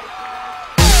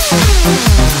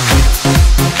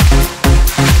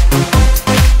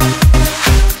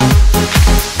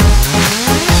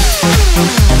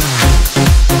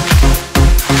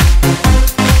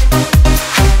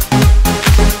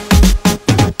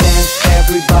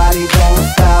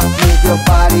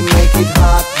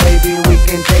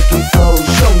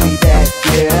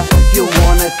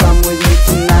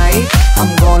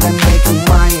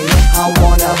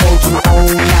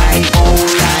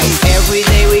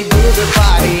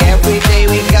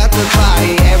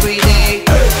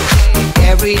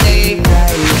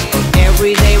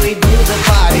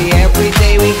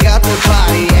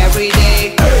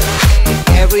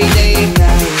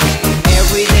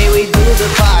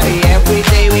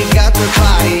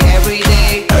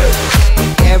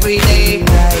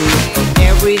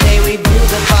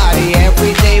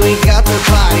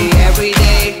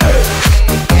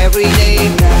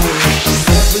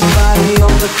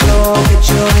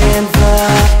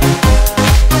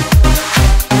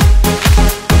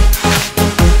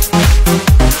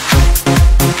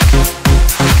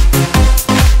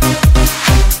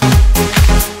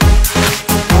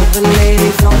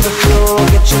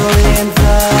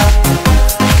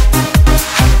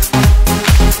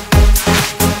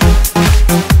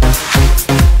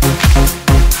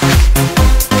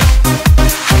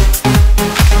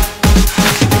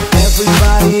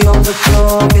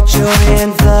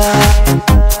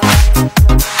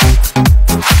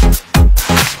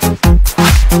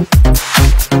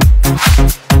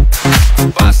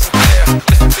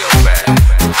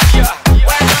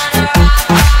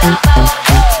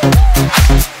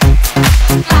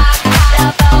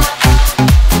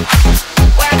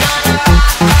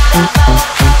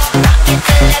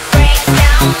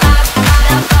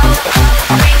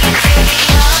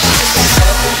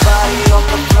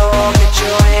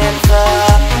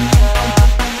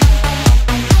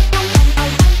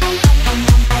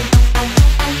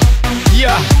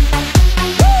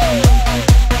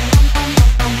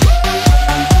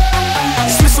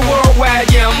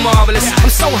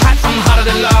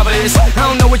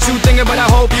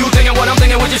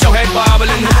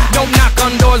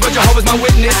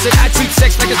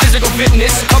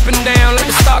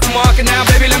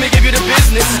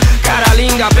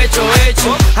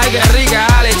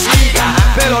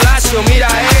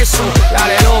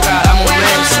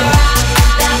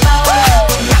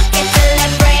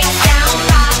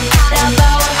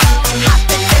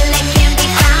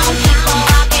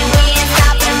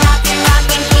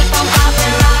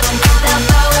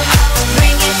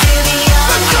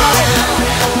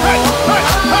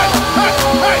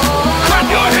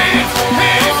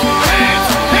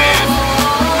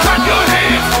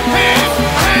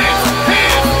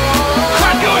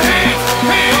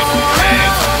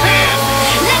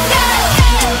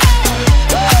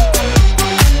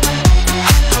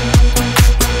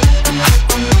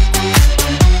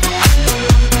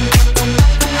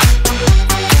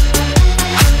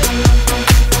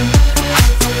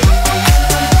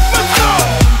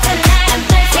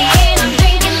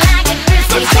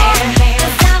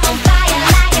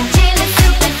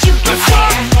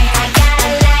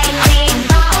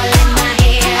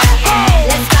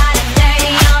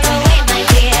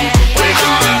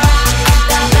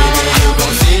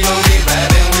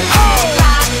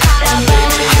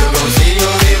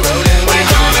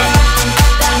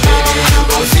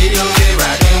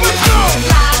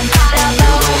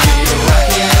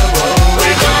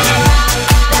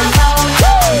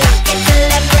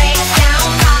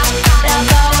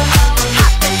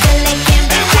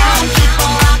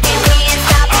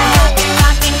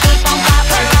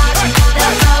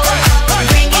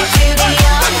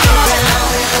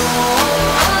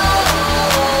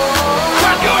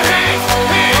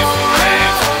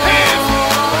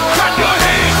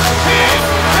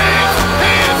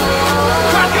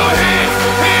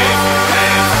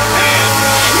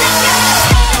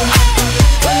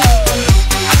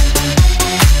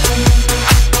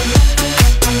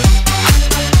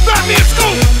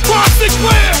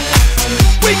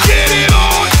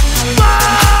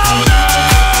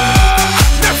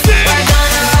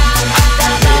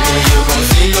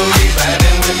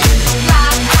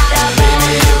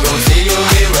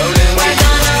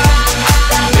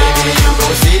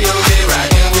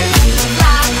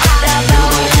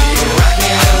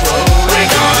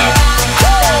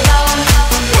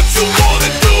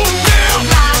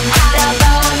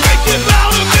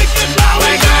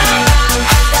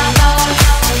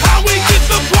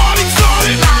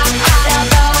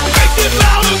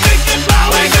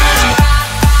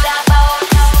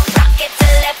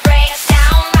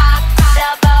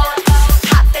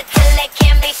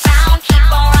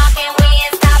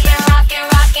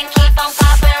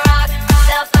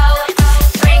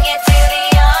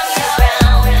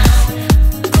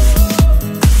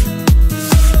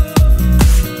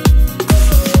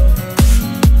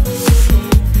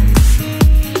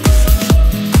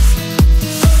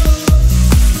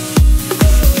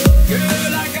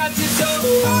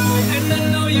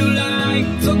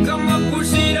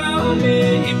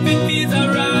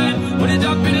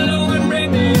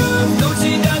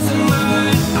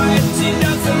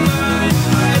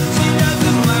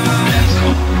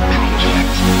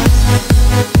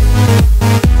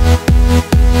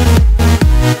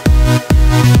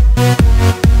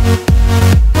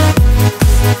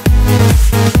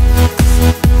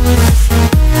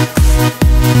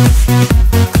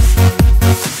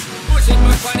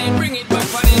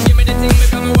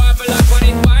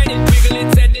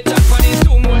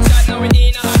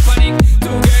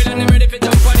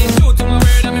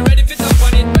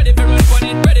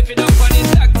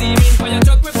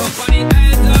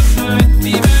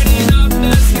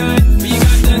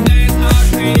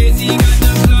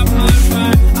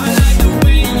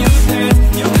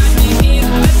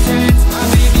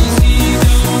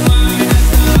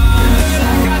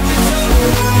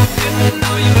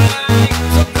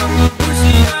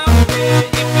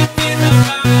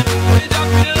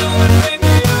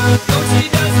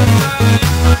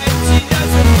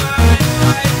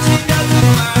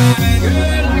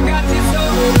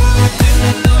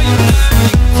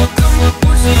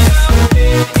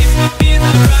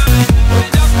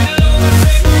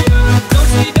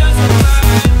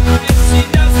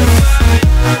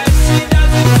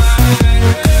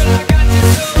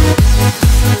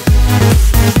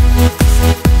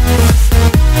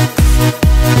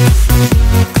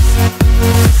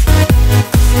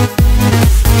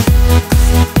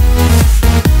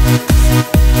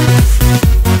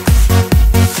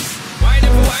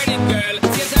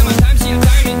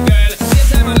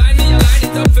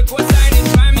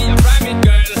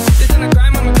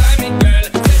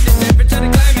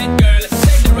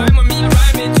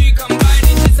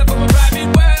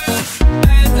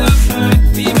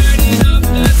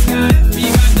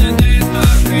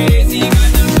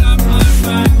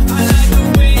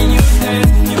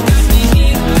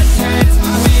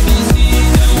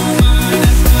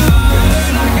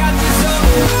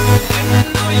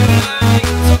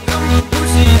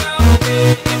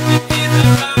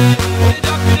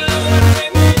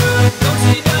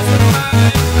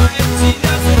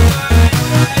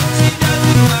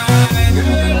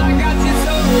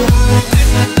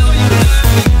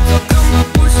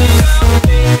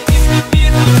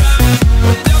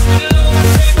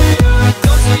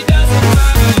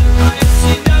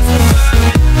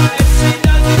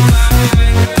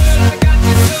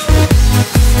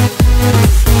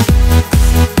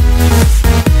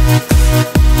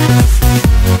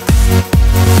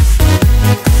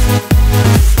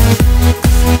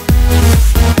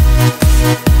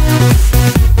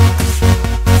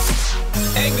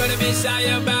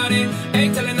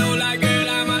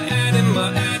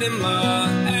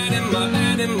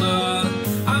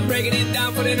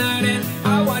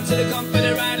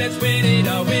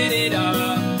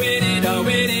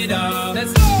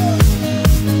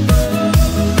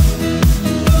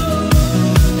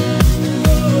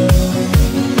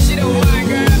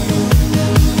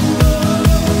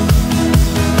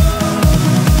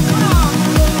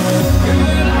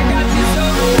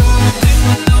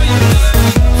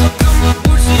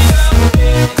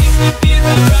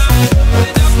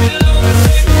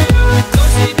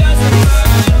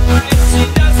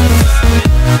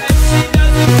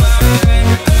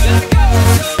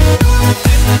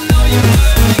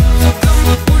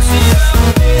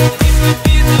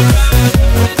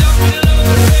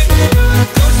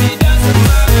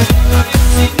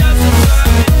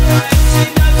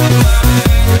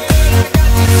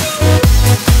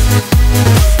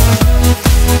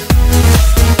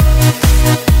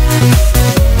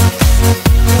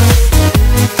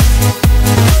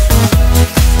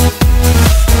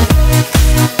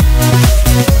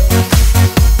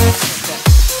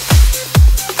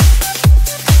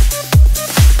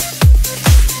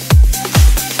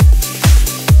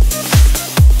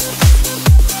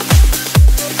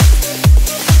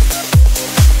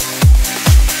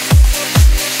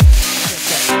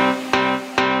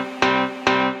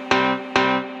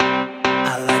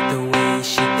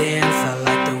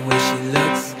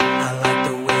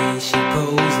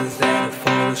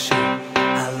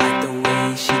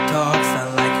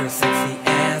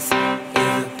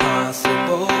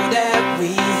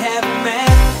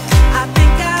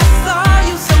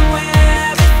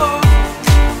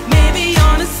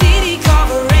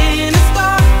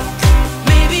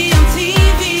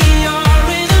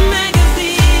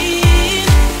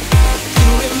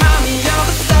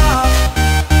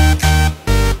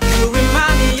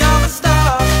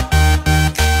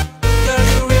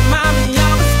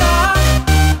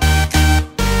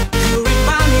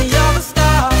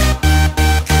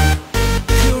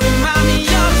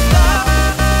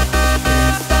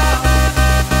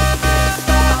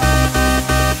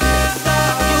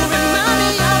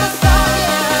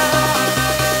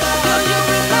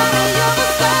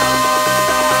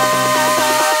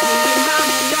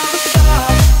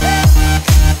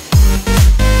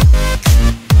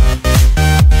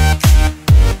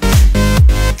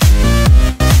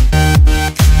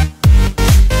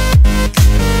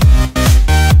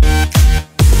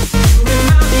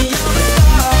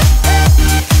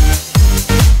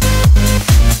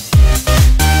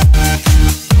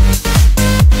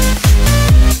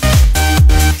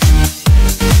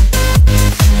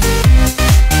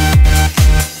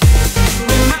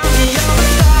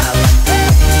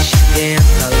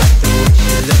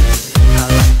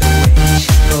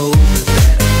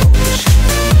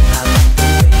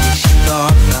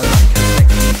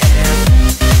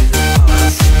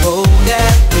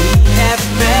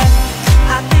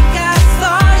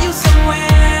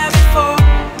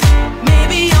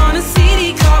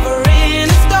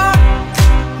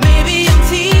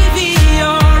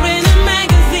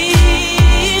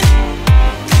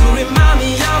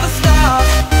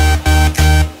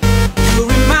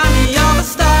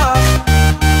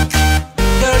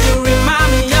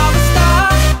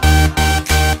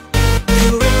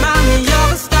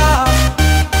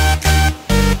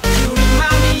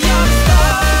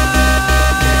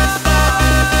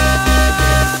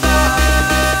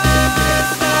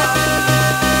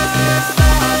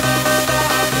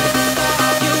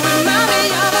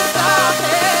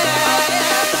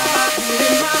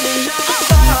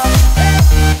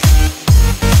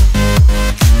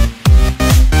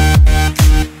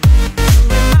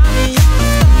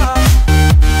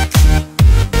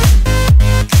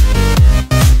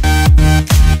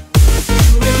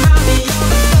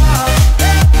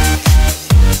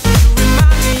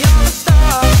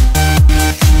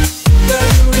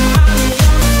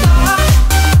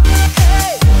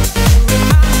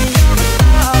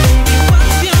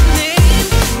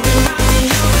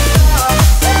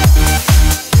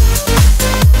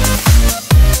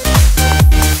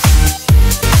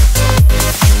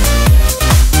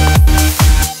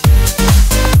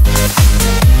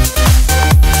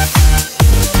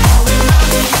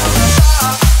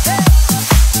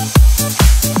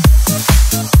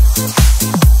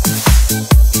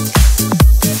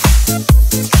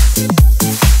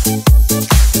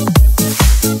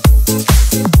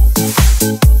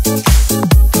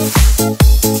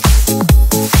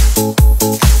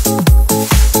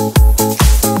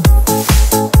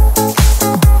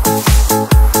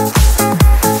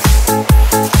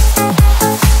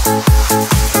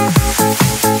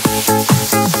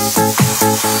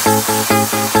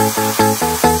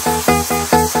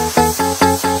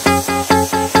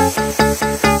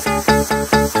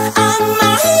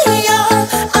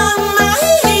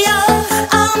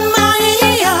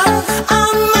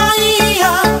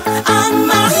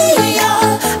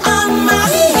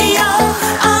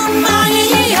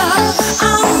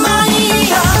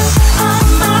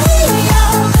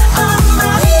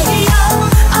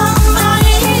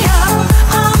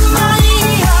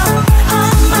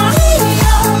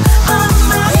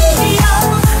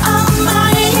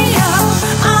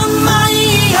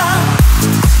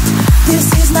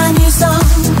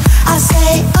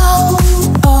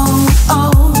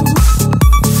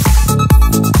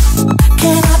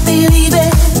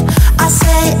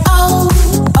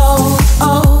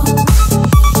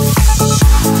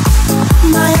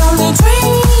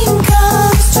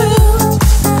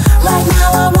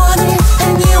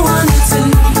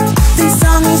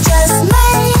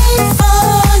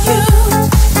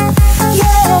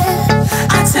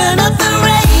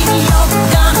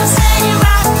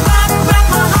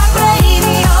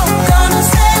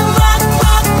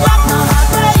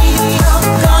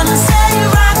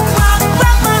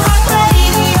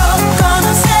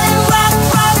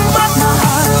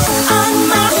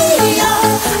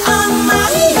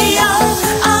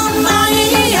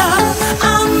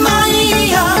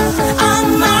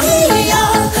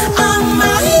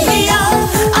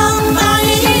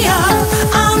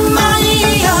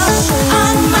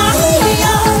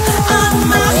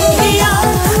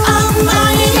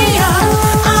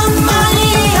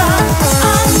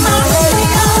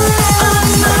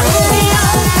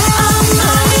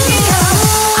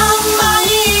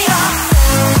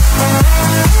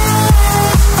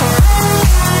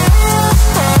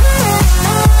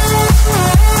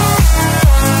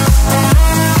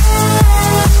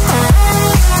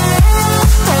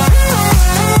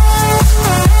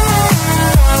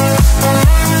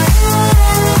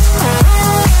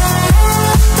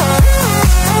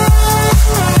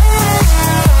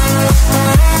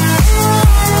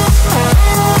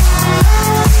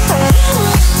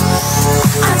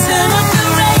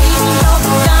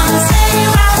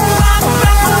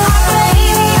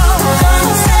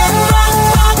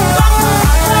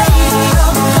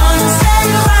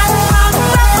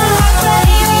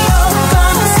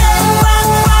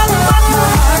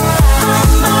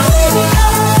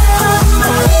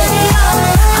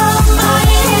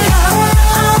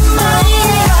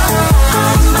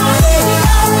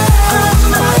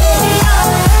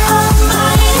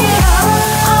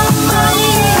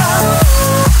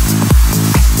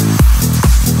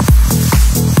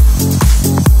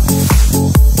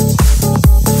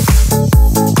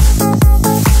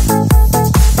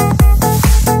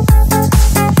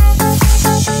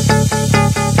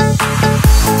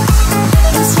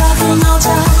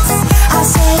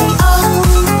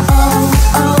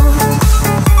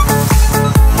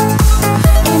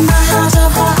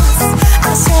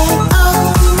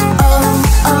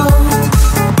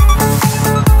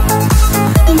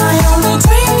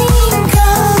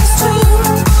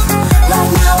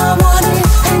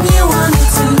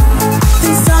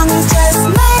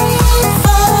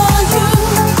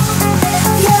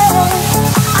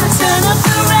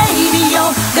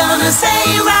 Gonna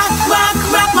say rock, rock,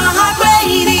 rock my heart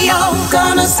radio.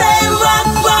 Gonna say rock,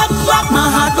 rock, rock my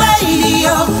heart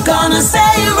radio. Gonna say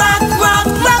rock, rock,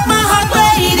 rock my heart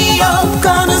radio.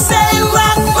 Gonna say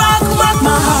rock, rock, rock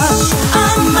my heart.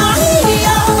 I'm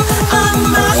Maria, I'm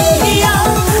Maria,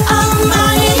 I'm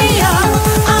Maria,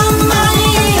 I'm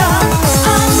Maria,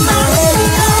 I'm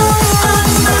Maria,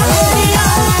 I'm Maria,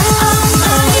 I'm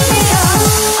Maria,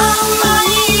 I'm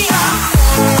Maria.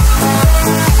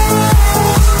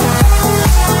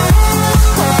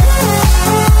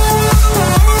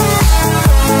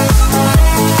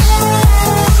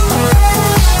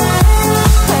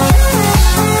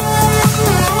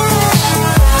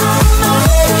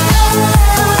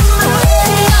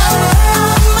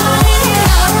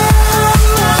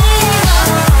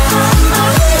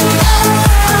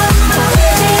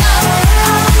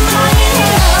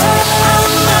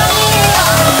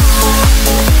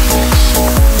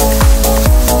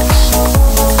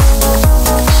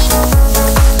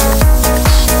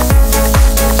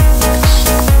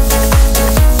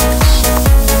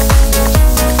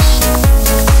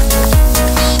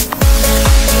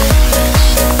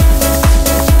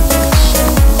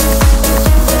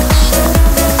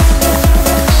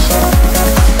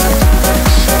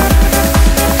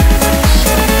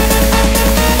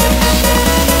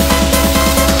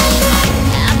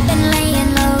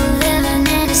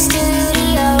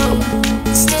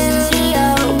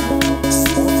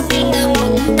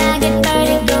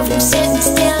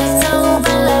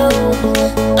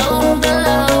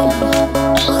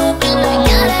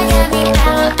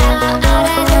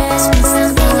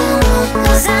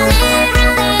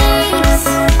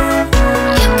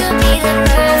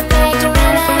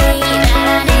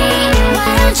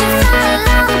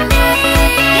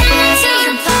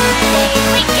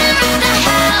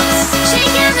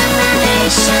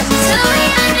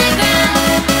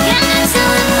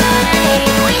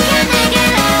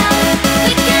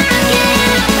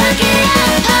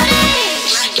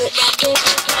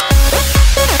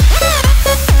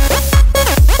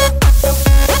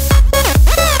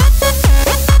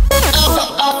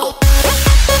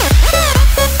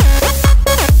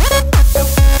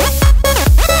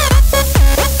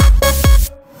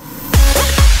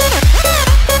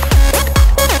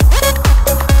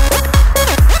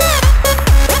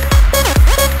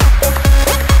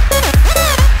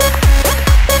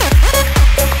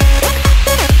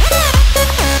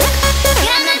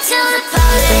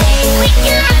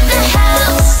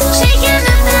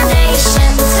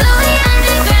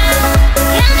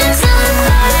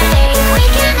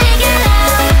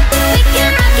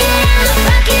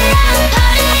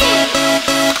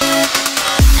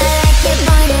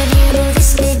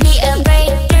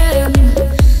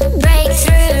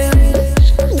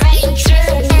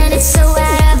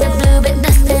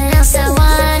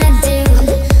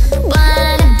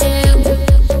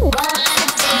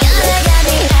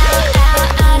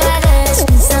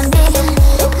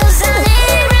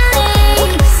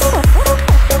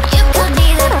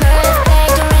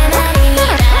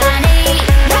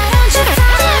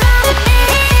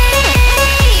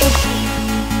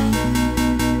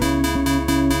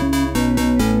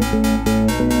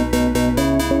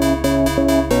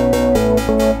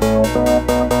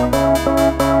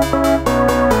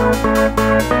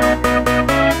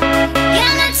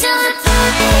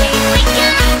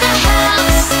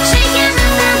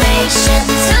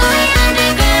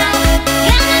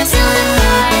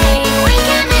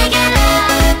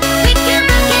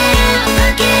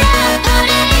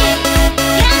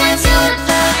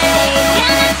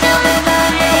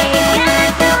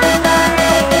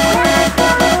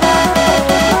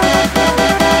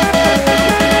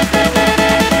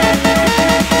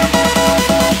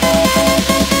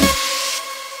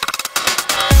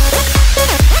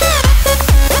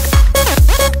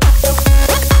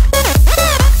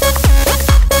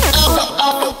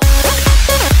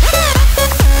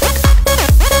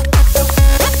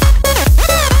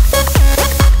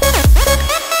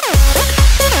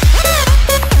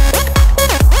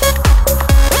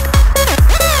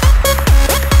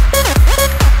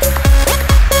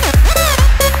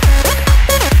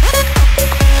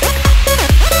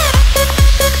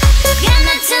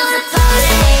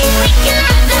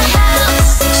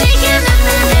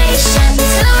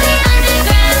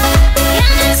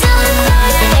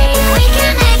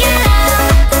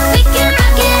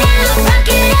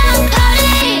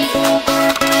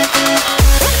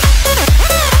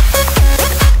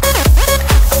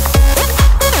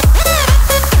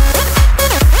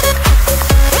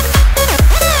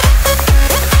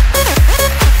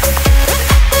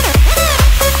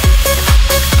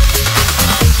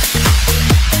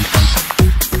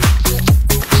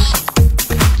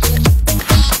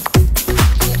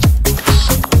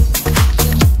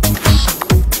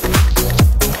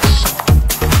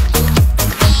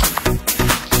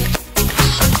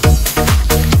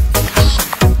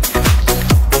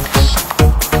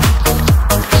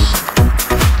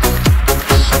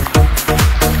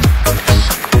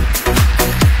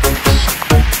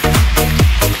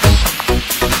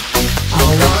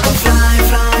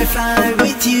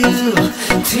 you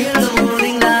till the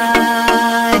morning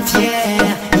light.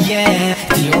 Yeah, yeah.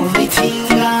 The only thing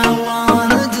I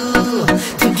wanna do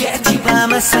to get you by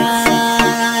my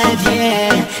side.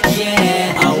 Yeah,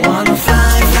 yeah. I wanna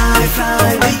fly, fly, fly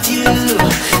with you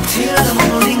till the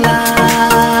morning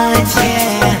light.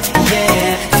 Yeah, yeah.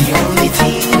 The only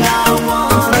thing I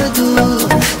wanna do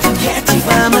to get you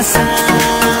by my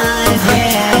side.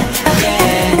 Yeah,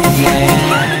 yeah, yeah.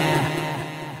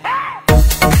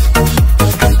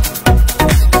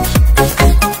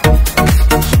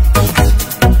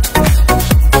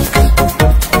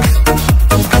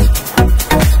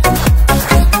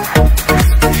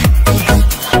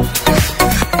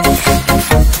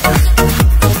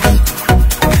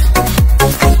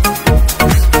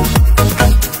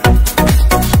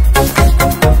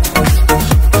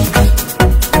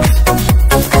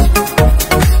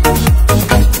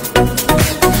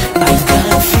 I got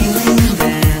a feeling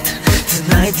that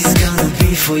tonight is gonna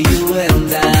be for you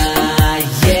and I.